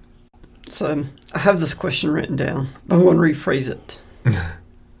 So, I have this question written down, but I'm going to rephrase it.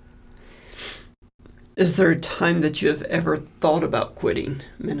 Is there a time that you have ever thought about quitting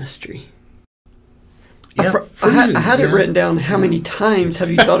ministry? Yeah, I had it written down, how many times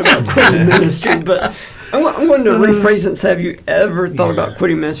have you thought about quitting ministry? But I'm going to rephrase it and say, have you ever thought about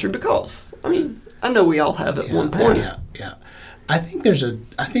quitting ministry? Because, I know we all have at one point. Yeah. I think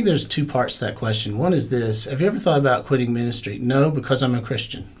there's two parts to that question. One is this: have you ever thought about quitting ministry? No, because I'm a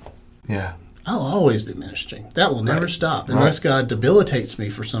Christian. Yeah. I'll always be ministering. That will never stop unless God debilitates me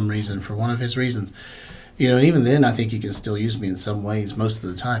for some reason, for one of his reasons. And even then, I think he can still use me in some ways most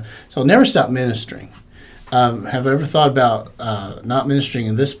of the time. So I'll never stop ministering. Have I ever thought about not ministering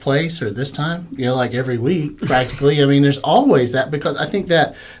in this place or this time? Like every week, practically. There's always that, because I think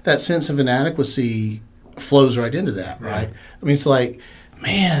that sense of inadequacy flows right into that, right? It's like,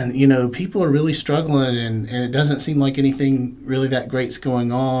 man, people are really struggling, and it doesn't seem like anything really that great's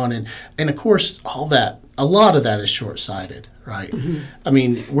going on. And of course, a lot of that is short-sighted, right?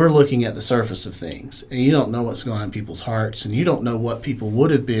 Mm-hmm. We're looking at the surface of things, and you don't know what's going on in people's hearts, and you don't know what people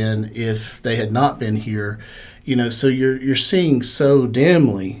would have been if they had not been here. So you're seeing so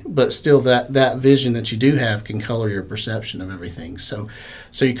dimly, but still that vision that you do have can color your perception of everything. So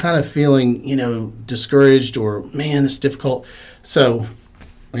you're kind of feeling, discouraged, or, man, it's difficult. So,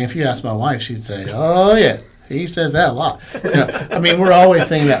 if you ask my wife, she'd say, oh, yeah, he says that a lot. We're always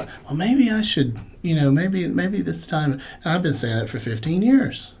thinking about, well, maybe I should, maybe this time. And I've been saying that for 15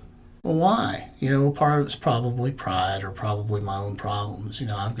 years. Well, why? Part of it's probably pride, or probably my own problems.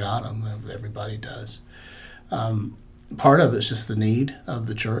 I've got them. Everybody does. Part of it's just the need of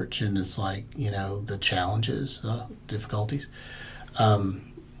the church, and it's like, the challenges, the difficulties.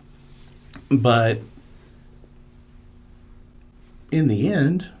 But in the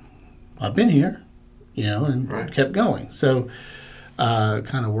end, I've been here, and kept going. So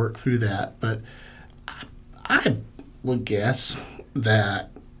kind of worked through that. But I would guess that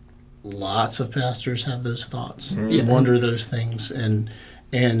lots of pastors have those thoughts, Yeah. wonder those things, and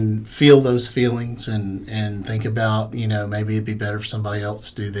feel those feelings, and think about, maybe it'd be better for somebody else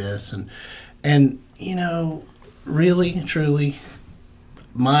to do this, and really, truly,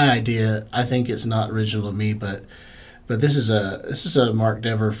 my idea, I think it's not original to me, but this is a Mark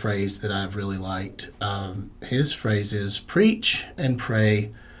Dever phrase that I've really liked. His phrase is preach and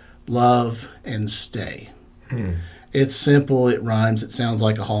pray, love and stay. It's simple, it rhymes, it sounds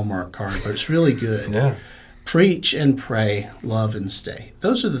like a Hallmark card, but it's really good. Yeah. Preach and pray, love and stay.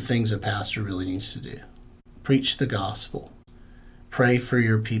 Those are the things a pastor really needs to do. Preach the gospel. Pray for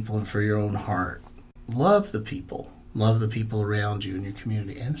your people and for your own heart. Love the people. Love the people around you in your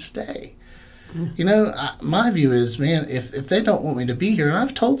community, and stay. My view is, man, if they don't want me to be here, and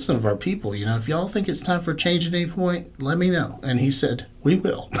I've told some of our people, if y'all think it's time for a change at any point, let me know. And he said, we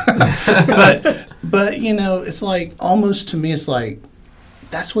will. but it's like, almost to me, it's like,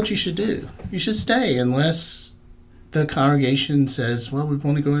 that's what you should do. You should stay unless the congregation says, well, we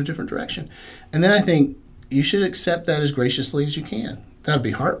want to go in a different direction. And then I think you should accept that as graciously as you can. That would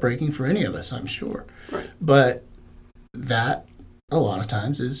be heartbreaking for any of us, I'm sure. Right. But that, a lot of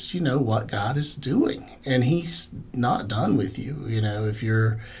times, is, what God is doing. And he's not done with you. If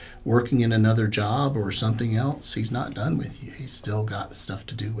you're working in another job or something else, he's not done with you. He's still got stuff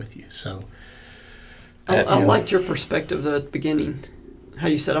to do with you. So I liked your perspective though, at the beginning, how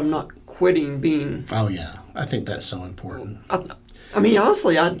you said, I'm not quitting being... Oh, yeah. I think that's so important. I mean,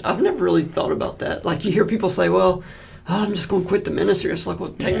 honestly, I've never really thought about that. Like, you hear people say, well, I'm just going to quit the ministry. It's like,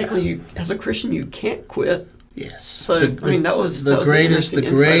 well, technically, you, as a Christian, you can't quit. Yes. So, that was the greatest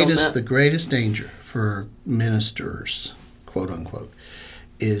greatest danger for ministers, quote unquote,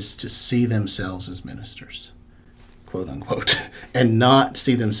 is to see themselves as ministers, quote unquote, and not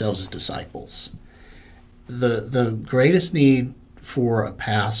see themselves as disciples. The greatest need for a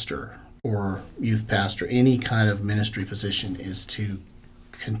pastor or youth pastor, any kind of ministry position, is to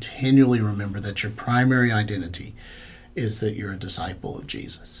continually remember that your primary identity is that you're a disciple of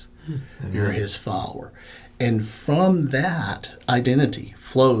Jesus. Mm-hmm. You're his follower. And from that identity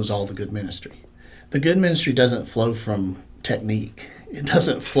flows all the good ministry. The good ministry doesn't flow from technique. It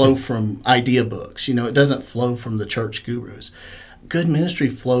doesn't flow from idea books. It doesn't flow from the church gurus. Good ministry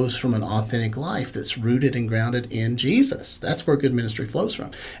flows from an authentic life that's rooted and grounded in Jesus. That's where good ministry flows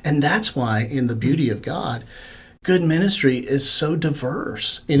from. And that's why, in the beauty of God, good ministry is so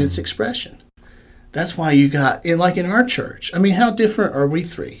diverse in its expression. That's why you got, in our church, I mean, how different are we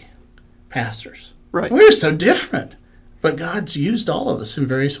three pastors? Right. We're so different, but God's used all of us in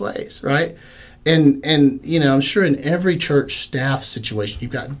various ways, right? And I'm sure in every church staff situation,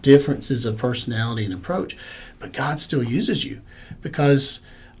 you've got differences of personality and approach, but God still uses you because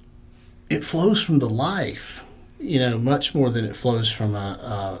it flows from the life, much more than it flows from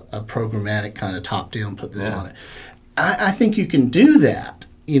a programmatic kind of top-down, put this on it. I think you can do that,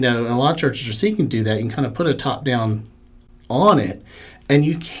 and a lot of churches are seeking to do that. You can kind of put a top-down on it, and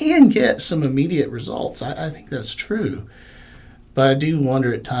you can get some immediate results. I think that's true. But I do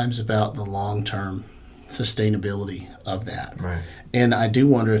wonder at times about the long-term sustainability of that. Right. And I do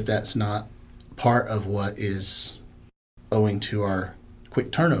wonder if that's not part of what is owing to our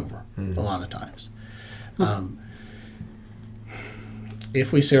quick turnover a lot of times.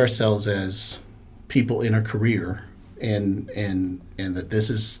 If we see ourselves as people in a career and that this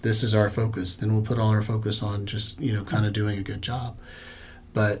is our focus, then we'll put all our focus on just, kind of doing a good job.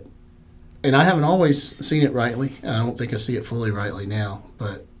 And I haven't always seen it rightly. I don't think I see it fully rightly now,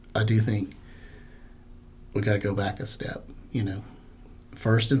 but I do think we got to go back a step.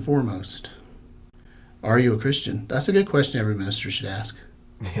 First and foremost, are you a Christian? That's a good question every minister should ask.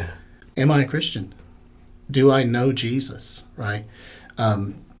 Yeah. Am I a Christian? Do I know Jesus? Right?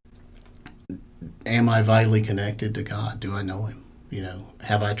 Am I vitally connected to God? Do I know him?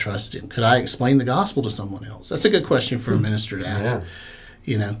 Have I trusted him? Could I explain the gospel to someone else? That's a good question for a minister to ask.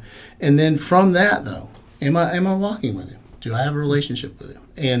 Yeah. And then from that, though, am I walking with him? Do I have a relationship with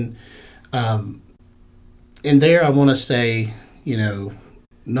him? And there I want to say,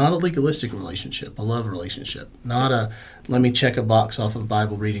 not a legalistic relationship, a love relationship, not a let me check a box off of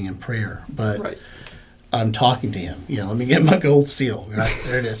Bible reading and prayer, but right. I'm talking to him. Let me get my gold seal. Right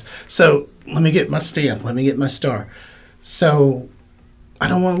there it is. So let me get my stamp. Let me get my star. So I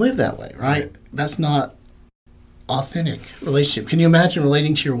don't want to live that way, right? That's not authentic relationship. Can you imagine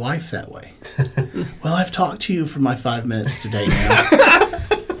relating to your wife that way? Well, I've talked to you for my 5 minutes today now.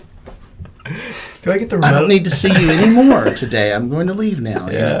 Do I get the remote? I don't need to see you anymore today. I'm going to leave now.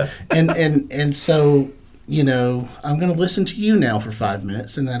 Yeah. And so, I'm going to listen to you now for 5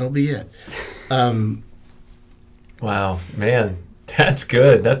 minutes, and that'll be it. Wow, man. That's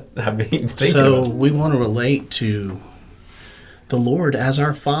good. Thinking So about- we want to relate to the Lord as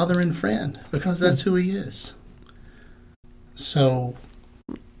our Father and friend because that's who He is. So,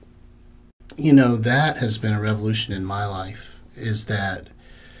 that has been a revolution in my life. Is that,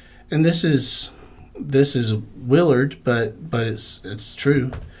 and this is Willard, but it's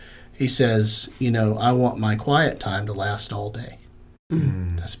true. He says, I want my quiet time to last all day.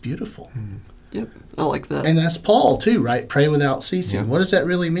 That's beautiful. Yep, I like that. And that's Paul too, right? Pray without ceasing. Yeah. What does that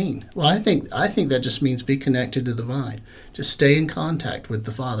really mean? Well, I think that just means be connected to the vine. Just stay in contact with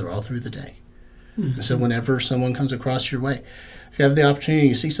the Father all through the day. And so whenever someone comes across your way, if you have the opportunity,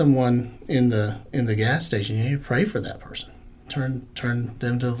 you see someone in the gas station, you pray for that person. Turn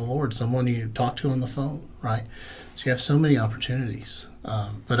them to the Lord. Someone you talk to on the phone, right? So you have so many opportunities.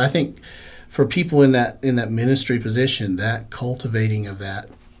 But I think for people in that ministry position, that cultivating of that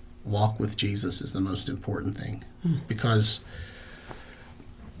walk with Jesus is the most important thing, because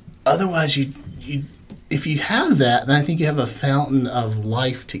otherwise you if you have that, then I think you have a fountain of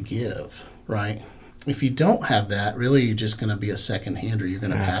life to give, right? If you don't have that, really you're just going to be a second hander. You're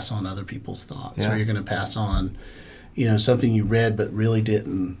going to pass on other people's thoughts, or you're going to pass on something you read but really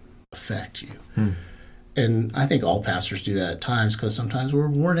didn't affect you. And I think all pastors do that at times, because sometimes we're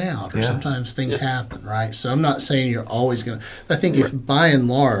worn out, or sometimes things happen, right? So I'm not saying you're always going to. I think if by and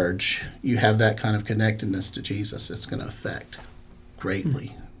large you have that kind of connectedness to Jesus, it's going to affect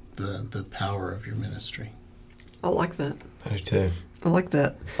greatly the power of your ministry. I like that. I do too. I like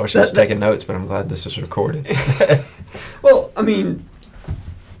that. I wish I was taking notes, but I'm glad this is recorded. Well, I mean,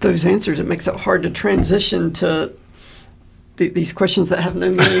 those answers, it makes it hard to transition to these questions that have no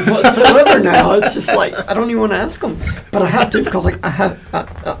meaning whatsoever now. It's just like, I don't even want to ask them, but I have to, because I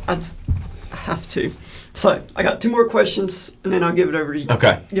have to. So I got 2 more questions, and then I'll give it over to you.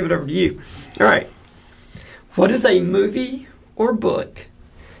 Okay. Give it over to you. All right. What is a movie or book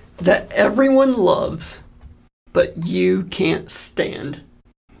that everyone loves, but you can't stand?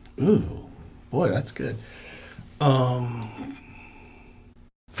 Ooh, boy, that's good.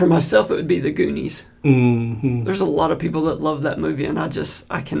 For myself, it would be The Goonies. Mm-hmm. There's a lot of people that love that movie, and I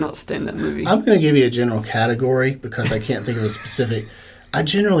cannot stand that movie. I'm going to give you a general category because I can't think of a specific. I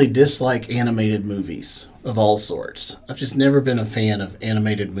generally dislike animated movies of all sorts. I've just never been a fan of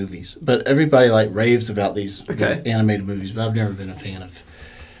animated movies. But everybody raves about these animated movies, but I've never been a fan of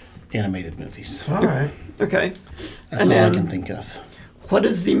animated movies. All right. Okay. That's all I can think of. What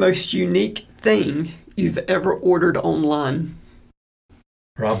is the most unique thing you've ever ordered online?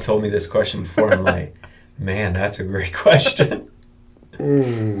 Rob told me this question before. I'm like, man, that's a great question.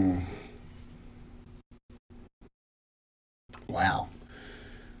 Wow.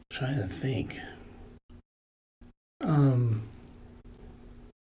 Trying to think.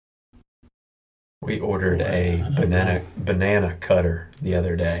 We ordered a banana cutter the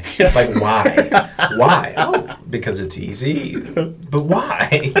other day. Like, why? Why? Oh, because it's easy. But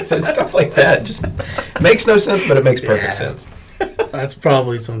why? So stuff like that just makes no sense, but it makes perfect sense. That's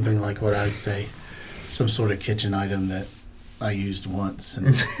probably something like what I'd say. Some sort of kitchen item that I used once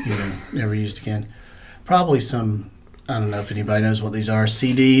and never used again. Probably some, I don't know if anybody knows what these are,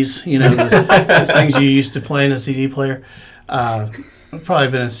 CDs, those things you used to play in a CD player. Probably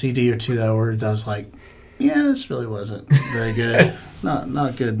been a CD or two that I ordered that I was like, yeah, this really wasn't very good.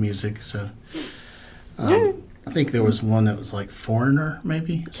 Not good music. So I think there was one that was like Foreigner,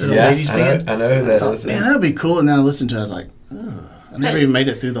 maybe. Is that a ladies' band? I know who that is. Man, that would be cool. And then I listened to it, I was like, ugh. I never even made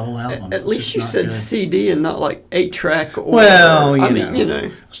it through the whole album. At least you said good. CD and not like 8-track. Or, well, I mean.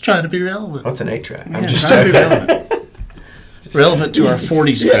 I was trying to be relevant. What's an 8-track? I'm just trying to be relevant. Relevant to our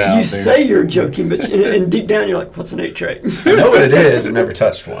 40s crowd. You say you're joking, but and deep down you're like, what's an 8-track? I know what it is. I've never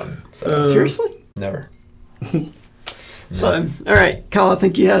touched one. So. Seriously? Never. So, all right, Kyle, I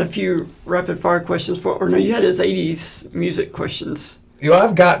think you had a few rapid fire questions you had his 80s music questions.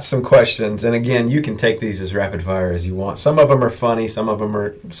 I've got some questions, and again, you can take these as rapid fire as you want. Some of them are funny, some of them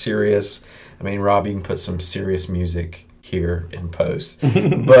are serious. I mean, Rob, you can put some serious music here in post.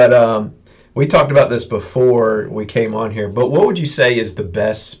 But we talked about this before we came on here, but what would you say is the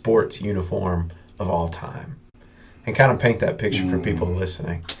best sports uniform of all time? And kind of paint that picture for people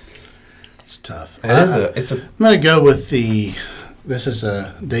listening. It's tough. I'm going to go with this is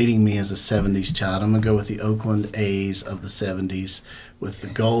dating me as a 70s child. I'm going to go with the Oakland A's of the 70s with the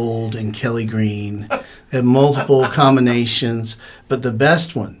gold and Kelly green. They had multiple combinations, but the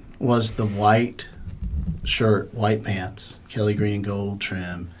best one was the white shirt, white pants, Kelly green and gold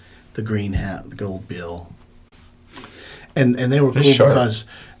trim, the green hat, the gold bill. And they were cool because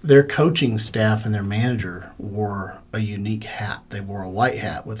their coaching staff and their manager wore a unique hat. They wore a white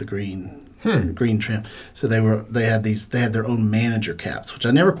hat with a green trim. So they had their own manager caps, which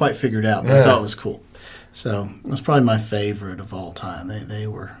I never quite figured out, but I thought it was cool. So that's probably my favorite of all time. They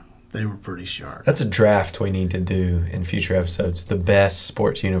were pretty sharp. That's a draft we need to do in future episodes. The best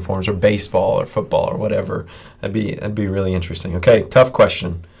sports uniforms, or baseball, or football, or whatever. That'd be really interesting. Okay, tough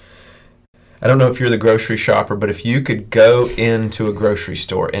question. I don't know if you're the grocery shopper, but if you could go into a grocery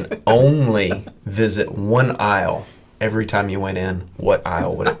store and only visit one aisle every time you went in, what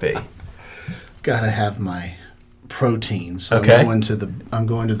aisle would it be? Got to have my protein. So Okay. I'm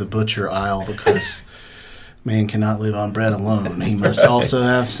going to the butcher aisle because man cannot live on bread alone. He must also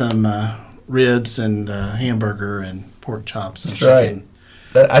have some ribs and hamburger and pork chops and That's right. chicken.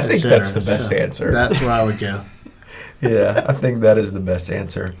 I think that's the best answer. That's where I would go. Yeah, I think that is the best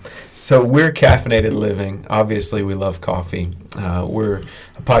answer. So we're Caffeinated Living. Obviously, we love coffee. We're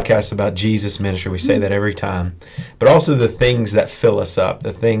a podcast about Jesus ministry. We say that every time. But also the things that fill us up,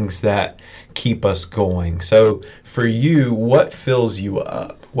 the things that keep us going. So for you, what fills you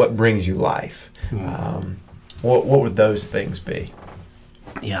up? What brings you life? What would those things be?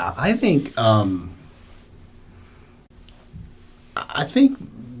 Yeah, I think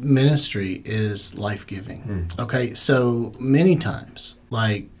ministry is life-giving. Okay, so many times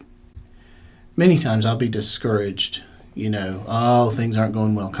I'll be discouraged, things aren't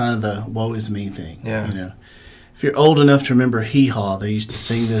going well, kind of the woe is me thing. Yeah. If you're old enough to remember Hee Haw, they used to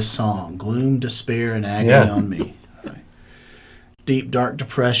sing this song, gloom, despair, and agony on me. Right? Deep, dark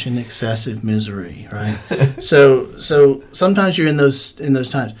depression, excessive misery, right? So sometimes you're in those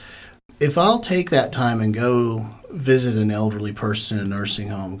times. If I'll take that time and go visit an elderly person in a nursing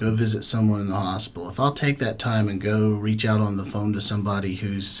home, go visit someone in the hospital, if I'll take that time and go reach out on the phone to somebody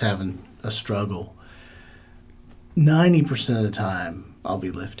who's having a struggle, 90% of the time I'll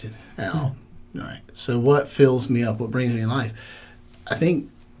be lifted out. Right. So what fills me up? What brings me life? I think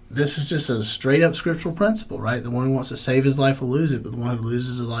this is just a straight up scriptural principle, right? The one who wants to save his life will lose it, but the one who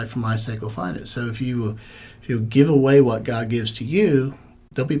loses his life for my sake will find it. So if you give away what God gives to you,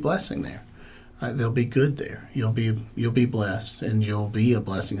 there'll be blessing there. Right? There'll be good there. You'll be blessed, and you'll be a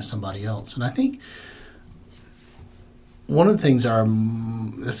blessing to somebody else. And I think one of the things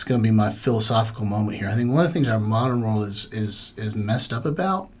this is going to be my philosophical moment here. I think one of the things our modern world is messed up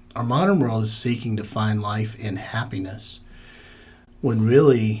about. Our modern world is seeking to find life in happiness, when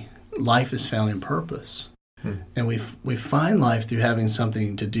really life is found in purpose. And we find life through having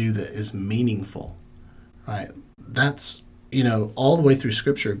something to do that is meaningful, right? That's, all the way through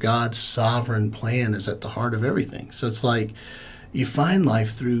Scripture, God's sovereign plan is at the heart of everything. So it's like you find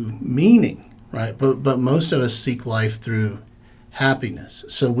life through meaning, right? But most of us seek life through happiness.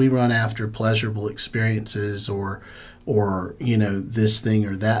 So we run after pleasurable experiences or this thing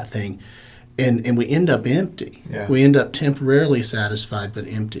or that thing, and we end up empty. Yeah. We end up temporarily satisfied but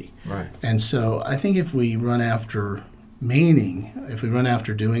empty. Right. And so I think if we run after meaning, if we run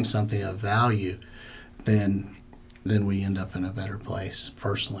after doing something of value, then we end up in a better place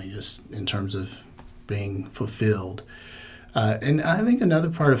personally, just in terms of being fulfilled. And I think another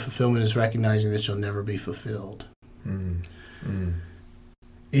part of fulfillment is recognizing that you'll never be fulfilled. In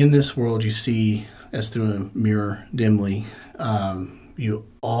this world, you see as through a mirror dimly. You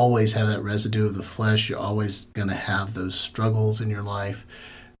always have that residue of the flesh. You're always going to have those struggles in your life.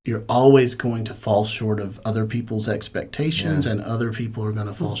 You're always going to fall short of other people's expectations, and other people are going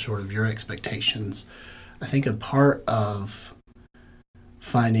to fall short of your expectations. I think a part of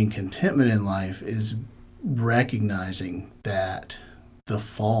finding contentment in life is recognizing that the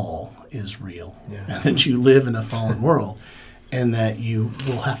fall is real, and that you live in a fallen world, and that you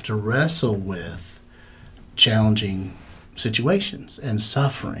will have to wrestle with challenging situations and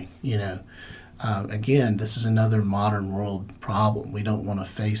suffering. Again, this is another modern world problem. We don't want to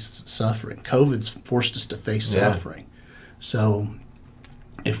face suffering. COVID's forced us to face suffering. So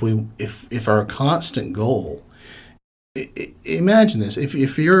if our constant goal, imagine this,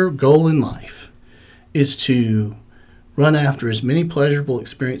 if your goal in life is to run after as many pleasurable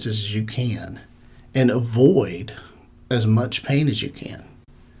experiences as you can and avoid as much pain as you can,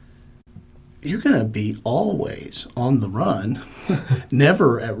 you're going to be always on the run,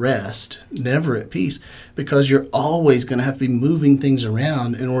 never at rest, never at peace, because you're always going to have to be moving things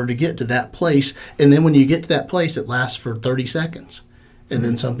around in order to get to that place. And then when you get to that place, it lasts for 30 seconds, and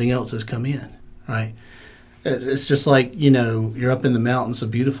then something else has come in, right? It's just like, you're up in the mountains, a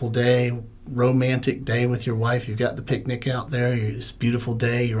beautiful day, romantic day with your wife. You've got the picnic out there. It's a beautiful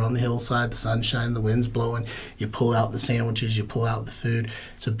day. You're on the hillside, the sun's shining, the wind's blowing. You pull out the sandwiches, you pull out the food.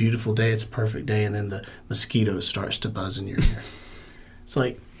 It's a beautiful day. It's a perfect day. And then the mosquito starts to buzz in your ear. It's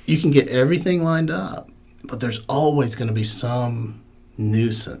like, you can get everything lined up, but there's always going to be some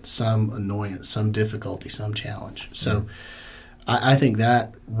nuisance, some annoyance, some difficulty, some challenge. So I think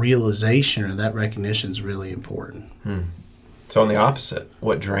that realization or that recognition is really important. So on the opposite,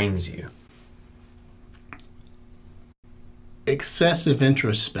 what drains you? Excessive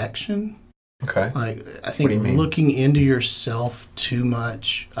introspection. Okay. Like, I What do you think mean? looking into yourself too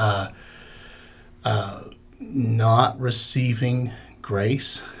much, not receiving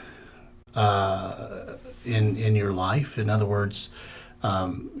grace in your life. In other words,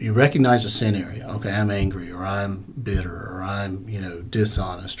 you recognize a sin area. Okay, I'm angry, or I'm bitter, or I'm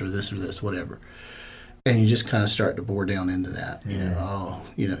dishonest, or this, whatever. And you just kind of start to bore down into that.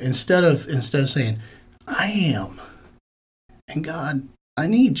 Instead of saying, I am, and God, I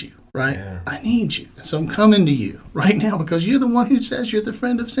need you, right? Yeah. I need you. And so I'm coming to you right now because you're the one who says you're the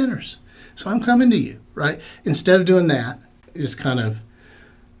friend of sinners. So I'm coming to you, right? Instead of doing that, it's kind of,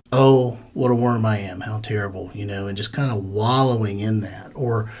 oh, what a worm I am, how terrible, and just kind of wallowing in that.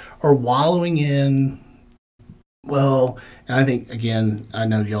 Or wallowing in, well, and I think, again, I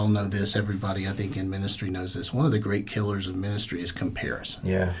know y'all know this, everybody I think in ministry knows this. One of the great killers of ministry is comparison.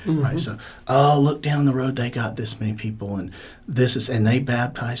 Yeah. Right, so look down the road, they got this many people, and and they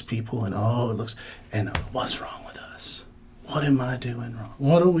baptize people, and it looks, and what's wrong with us? What am I doing wrong?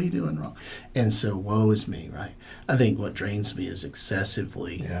 What are we doing wrong? And so, woe is me, right? I think what drains me is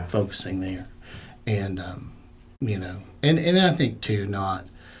excessively focusing there, and and I think too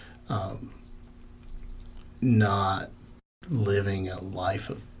not living a life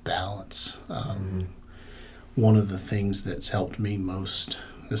of balance. One of the things that's helped me most,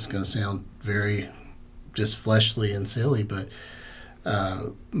 this is going to sound very just fleshly and silly, but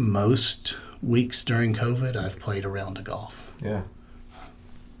most weeks during COVID, I've played a round of golf. Yeah.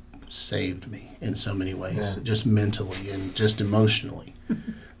 Saved me in so many ways, Yeah. just mentally and just emotionally.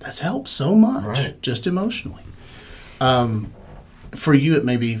 That's helped so much, Right. just emotionally. For you, it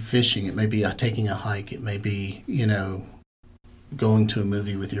may be fishing, it may be taking a hike, it may be, going to a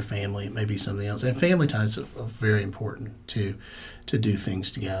movie with your family, it may be something else. And family time is very important to do things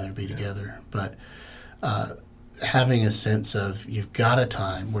together, be together. But having a sense of you've got a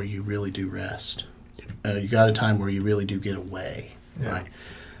time where you really do rest. You got a time where you really do get away, right?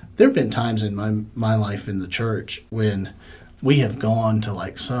 There have been times in my life in the church when we have gone to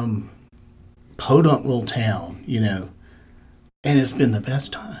like some podunk little town, and it's been the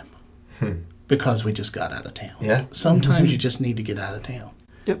best time because we just got out of town. Yeah. Sometimes you just need to get out of town.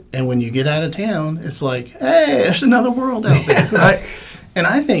 Yep. And when you get out of town, it's like, hey, there's another world out there, right? And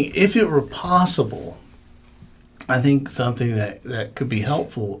I think if it were possible, I think something that could be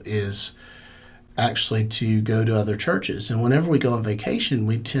helpful is actually to go to other churches. And whenever we go on vacation,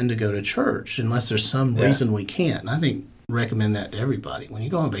 we tend to go to church unless there's some reason we can't. And I think recommend that to everybody. When you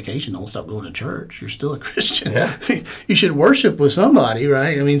go on vacation, don't stop going to church. You're still a Christian. Yeah. You should worship with somebody,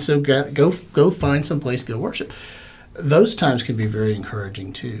 right? I mean, so go find some place to go worship. Those times can be very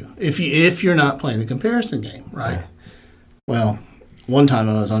encouraging too. If you're not playing the comparison game, right? Yeah. Well, one time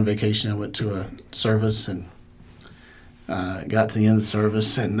I was on vacation, I went to a service and got to the end of the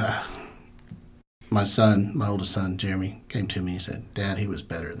service, and my oldest son, Jeremy, came to me and said, Dad, he was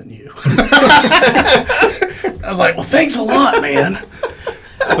better than you. I was like, well, thanks a lot, man.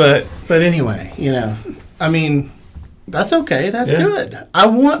 But anyway, I mean, that's okay. That's good. I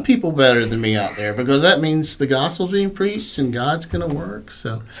want people better than me out there because that means the gospel's being preached and God's going to work.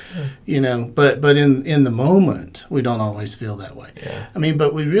 So, but in the moment, we don't always feel that way. Yeah. I mean,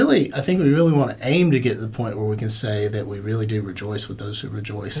 but I think we really want to aim to get to the point where we can say that we really do rejoice with those who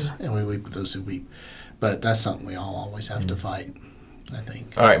rejoice and we weep with those who weep. But that's something we all always have to fight, I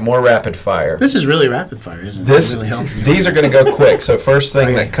think. All right, more rapid fire. This is really rapid fire, isn't it? It really helped me. These are going to go quick. So first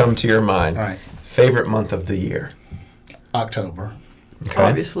thing that come to your mind. All right. Favorite month of the year. October. Okay.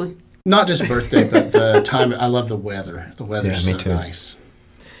 Obviously. Not just birthday, but the time. I love the weather. The weather's me so too. nice.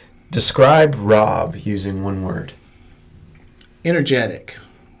 Describe Rob using one word. Energetic.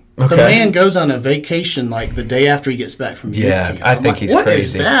 Okay. The man goes on a vacation like the day after he gets back from youth camp. I I'm think like, he's what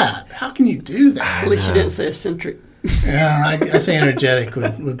crazy. What is that? How can you do that? At least you didn't say eccentric. Yeah, I say energetic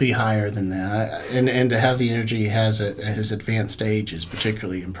would be higher than that. And to have the energy he has at his advanced age is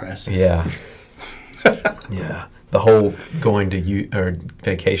particularly impressive. Yeah. Yeah. The whole going to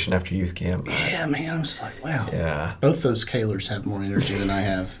vacation after youth camp. Yeah, man, I'm just like, wow. Yeah. Both those Kaylors have more energy than I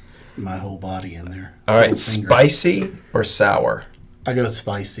have my whole body in there. All right. Whole finger. Spicy or sour? I go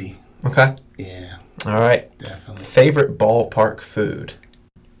spicy. Okay. Yeah, All right. definitely. Favorite ballpark food?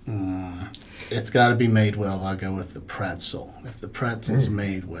 It's got to be made well. I'll go with the pretzel. If the pretzel's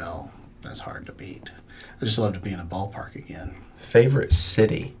made well, that's hard to beat. I just love to be in a ballpark again. Favorite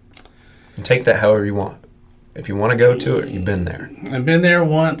city? And take that however you want. If you want to go to it, you've been there. I've been there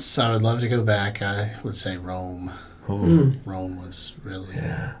once. I would love to go back. I would say Rome. Ooh. Rome was really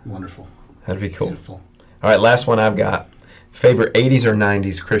wonderful. That'd be cool. Beautiful. All right, last one I've got. Favorite 80s or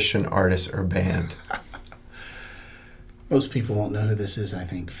 90s Christian artist or band? Most people won't know who this is, I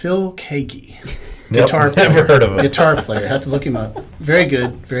think. Phil Keaggy. Nope, never heard of him. Guitar player. Have to look him up. Very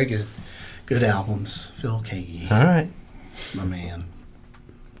good. Very good. Good albums. Phil Keaggy. All right. My man.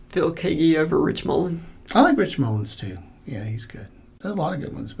 Phil Keaggy over Rich Mullin. I like Rich Mullins, too. Yeah, he's good. There's a lot of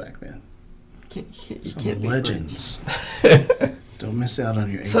good ones back then. You Some can't beat legends. Don't miss out on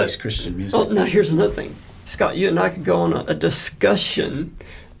your 80s So- Christian music. Well, now here's another thing. Scott, you and I could go on a discussion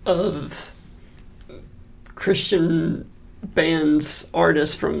of Christian bands,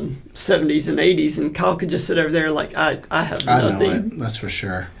 artists from 70s and 80s, and Kyle could just sit over there like, I have I know nothing. it. That's for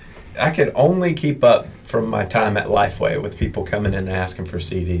sure. I could only keep up from my time at Lifeway with people coming in and asking for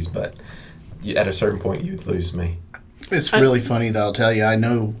CDs, but at a certain point, you'd lose me. It's really funny, though. I'll tell you, I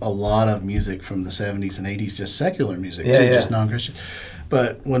know a lot of music from the 70s and 80s, just secular music, too, just non-Christian.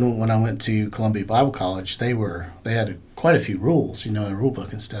 But when I went to Columbia Bible College, they had quite a few rules, you know, in the rule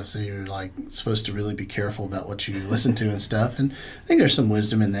book and stuff. So you're like supposed to really be careful about what you listen to and stuff. And I think there's some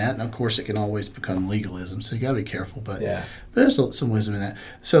wisdom in that. And of course, it can always become legalism, so you gotta be careful. But there's some wisdom in that.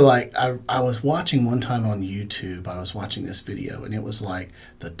 So like I was watching one time on YouTube. I was watching this video, and it was like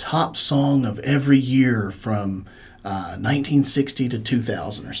the top song of every year from 1960 to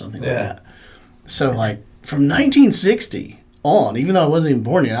 2000 or something like that. So like from 1960 on, even though I wasn't even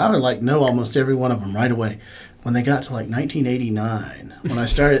born yet, I would like know almost every one of them right away. When they got to like 1989, when I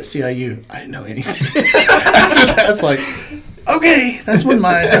started at CIU, I didn't know anything. That's like, okay, that's when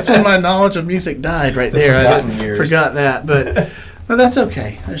my knowledge of music died right there. I forgot that, but that's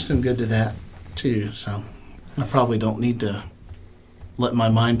okay. There's some good to that too. So I probably don't need to let my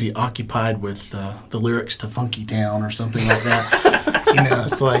mind be occupied with the lyrics to Funky Town or something like that. You know,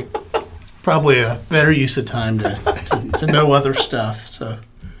 it's like probably a better use of time to know other stuff. So,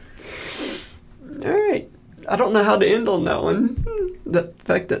 All right. I don't know how to end on that one. The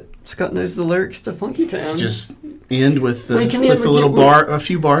fact that Scott knows the lyrics to Funky Town. just end with the We can end with a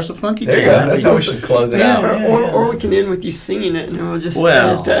few bars of Funky There Town. you go. That's how we should close it out. Or we can end with you singing it, and we'll just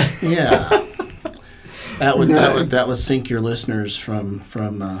Well, edit that. yeah. That would No. that would sink your listeners from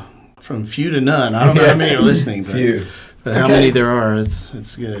few to none. I don't know how many are listening, but how Okay. many there are,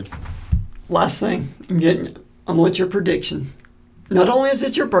 it's good. Last thing, I want your prediction. Not only is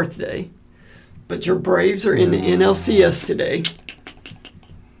it your birthday, but your Braves are in the NLCS today.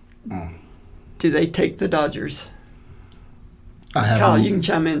 Do they take the Dodgers? Kyle, you can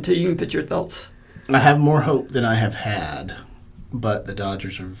chime in too. You can put your thoughts. I have more hope than I have had, but the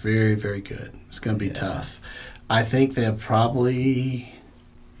Dodgers are very, very good. It's going to be tough. I think they probably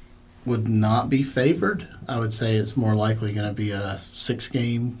would not be favored. I would say it's more likely going to be a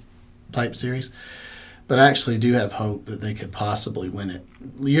 6-game type series. But I actually do have hope that they could possibly win it.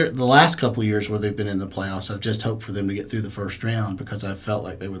 The last couple of years where they've been in the playoffs, I've just hoped for them to get through the first round because I felt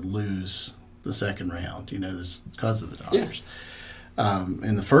like they would lose the second round, you know, because of the Dodgers.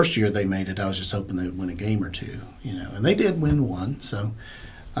 In the first year they made it, I was just hoping they would win a game or two, you know, and they did win one. So,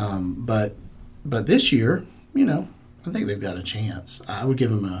 but this year, you know, I think they've got a chance. I would give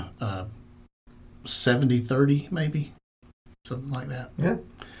them a 70-30 maybe, something like that. Yeah,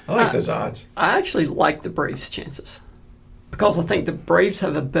 I like those odds. I actually like the Braves' chances because I think the Braves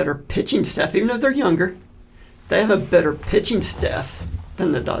have a better pitching staff, even though they're younger. They have a better pitching staff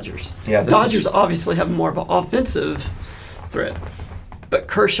than the Dodgers. Yeah, Dodgers obviously have more of an offensive threat, but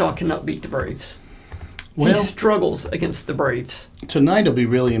Kershaw cannot beat the Braves. He Well, struggles against the Braves. tonight will be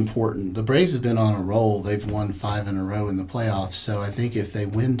really important. The Braves have been on a roll. They've won 5 in a row in the playoffs. So I think if they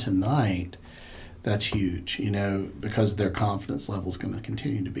win tonight, that's huge, you know, because their confidence level is going to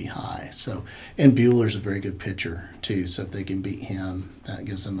continue to be high. So, and Buehler's a very good pitcher too. So if they can beat him, that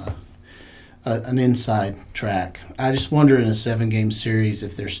gives them an inside track. I just wonder in a 7-game series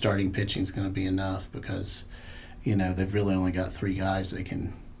if their starting pitching is going to be enough because, you know, they've really only got 3 guys they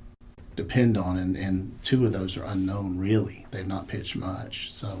can depend on, and 2 of those are unknown. Really, they've not pitched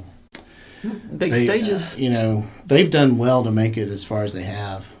much. So Big stages. you know, they've done well to make it as far as they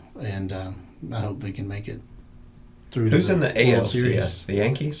have, and I hope they can make it through. Who's to in the World Series. ALCS? The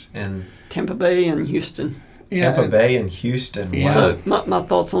Yankees and Tampa Bay and Houston. Yeah, Tampa Bay and Houston. Yeah. Wow. So my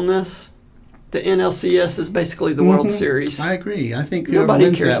thoughts on this, the NLCS is basically the World Series. I agree. I think Nobody whoever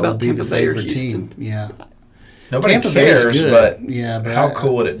wins cares that about will be Tampa the Bay or favorite Houston. team. Yeah, Nobody Tampa Bay's cares, good. but Yeah, but how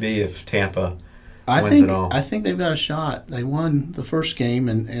cool would it be if Tampa wins it all. I think they've got a shot. They won the first game,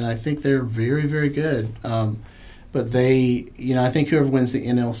 and I think they're very, very good. But they, I think whoever wins the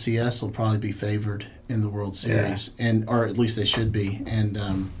NLCS will probably be favored in the World Series, or at least they should be. And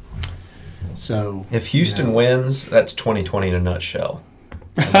so if Houston wins, that's 2020 in a nutshell.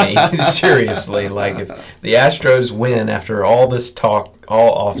 I mean, seriously, like if the Astros win after all this talk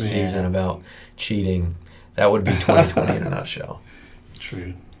all off season about cheating, that would be 2020 in a nutshell.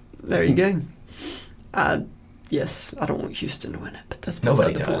 True. There you go. Yes, I don't want Houston to win it, but that's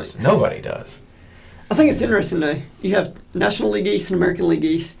Nobody beside the does. point. Nobody does. I think it's interesting, though. You have National League East and American League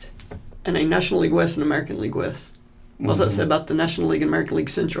East, and a National League West and American League West. What does that say about the National League and American League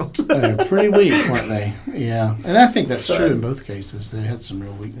Central? They were pretty weak, weren't they? Yeah. And I think that's So- true in both cases. They had some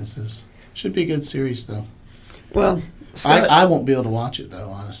real weaknesses. Should be a good series, though. Well, Scott, I won't be able to watch it, though,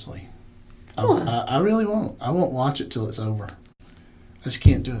 honestly. Why? I really won't. I won't watch it till it's over. I just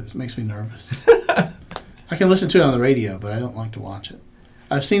can't do it. It makes me nervous. I can listen to it on the radio, but I don't like to watch it.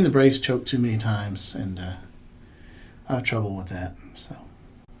 I've seen the Braves choke too many times, and I have trouble with that. So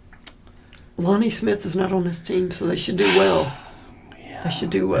Lonnie Smith is not on this team, so they should do well. yeah. They should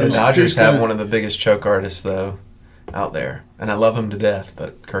do The well. Who's- Dodgers who's have gonna- one of the biggest choke artists, though, out there. And I love him to death,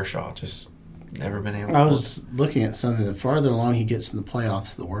 but Kershaw just never been able to. I was looking at something. The farther along he gets in the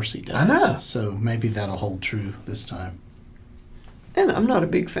playoffs, the worse he does. I know. So maybe that'll hold true this time. And I'm not a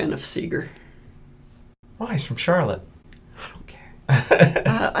big fan of Seager. Why? He's from Charlotte. I don't care.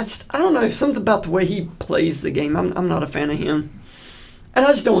 I don't know, something about the way he plays the game. I'm not a fan of him, and I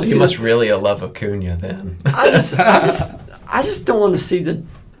just don't So want to you see. must really love Acuna then. I just don't want to see the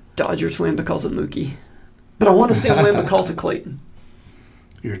Dodgers win because of Mookie, but I want to see them win because of Clayton.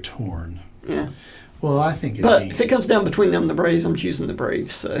 You're torn. Yeah, Well, I think it'd but be. if it comes down between them and the Braves, I'm choosing the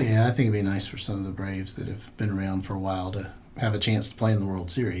Braves. So Yeah, I think it'd be nice for some of the Braves that have been around for a while to have a chance to play in the World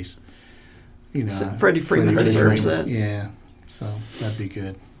Series. So Freddie Freeman deserves that. Yeah, so that'd be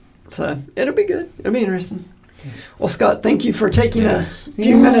good. So it'll be good. It'll be interesting. Well, Scott, thank you for taking Yes. a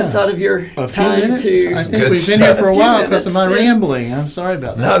few Yeah. minutes out of your A few time minutes? to. I think Good we've been here stuff. for a A few while because of my minutes, yeah. rambling. I'm sorry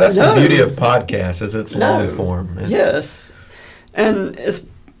about that. No, that's No. the beauty of podcasts, is it's No. long form. It's, Yes, and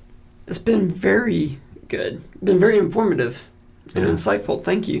it's been very good, been very informative and Yeah. insightful.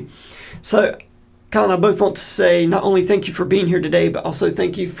 Thank you. So, Kyle and I both want to say not only thank you for being here today, but also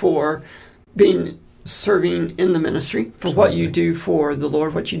thank you for serving in the ministry, for what you do for the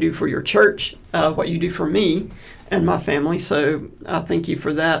Lord, what you do for your church, what you do for me and my family. So I thank you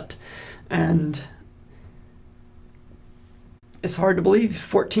for that. And it's hard to believe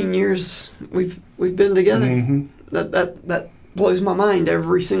 14 years we've been together. Mhm. That blows my mind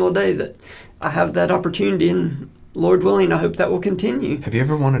every single day that I have that opportunity, and Lord willing, I hope that will continue. Have you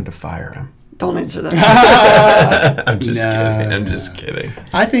ever wanted to fire him? Don't answer that. I'm just No, kidding. I'm no. just kidding.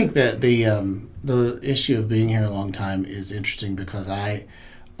 I think that the issue of being here a long time is interesting because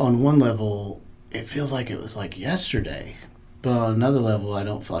on one level, it feels like it was like yesterday, but on another level, I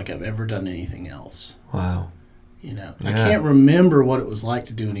don't feel like I've ever done anything else. Wow. I Yeah. can't remember what it was like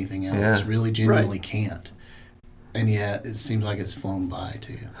to do anything else. Yeah. Really, genuinely can't. And yet, it seems like it's flown by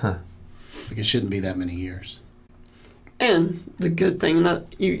too. Huh. Like it shouldn't be that many years. And the good thing, and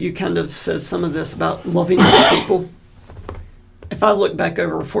you kind of said some of this about loving other people. If I look back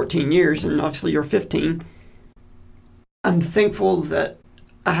over 14 years, and obviously you're 15, I'm thankful that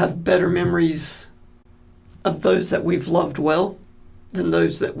I have better memories of those that we've loved well than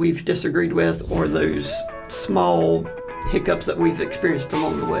those that we've disagreed with or those small hiccups that we've experienced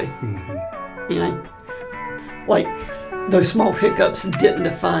along the way. Mm-hmm. You know, like those small hiccups didn't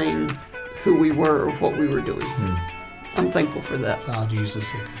define who we were or what we were doing. I'm thankful for that. God uses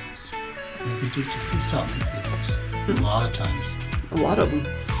hiccups. He can teach us. He's taught me through those a lot of times. A lot of them.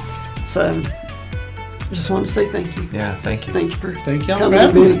 So, just want to say thank you. Yeah, thank you. Thank you for Thank y'all for coming and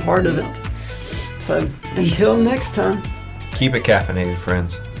having being me. a part of Yeah. it. So, until next time. Keep it caffeinated,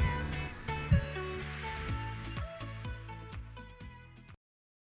 friends.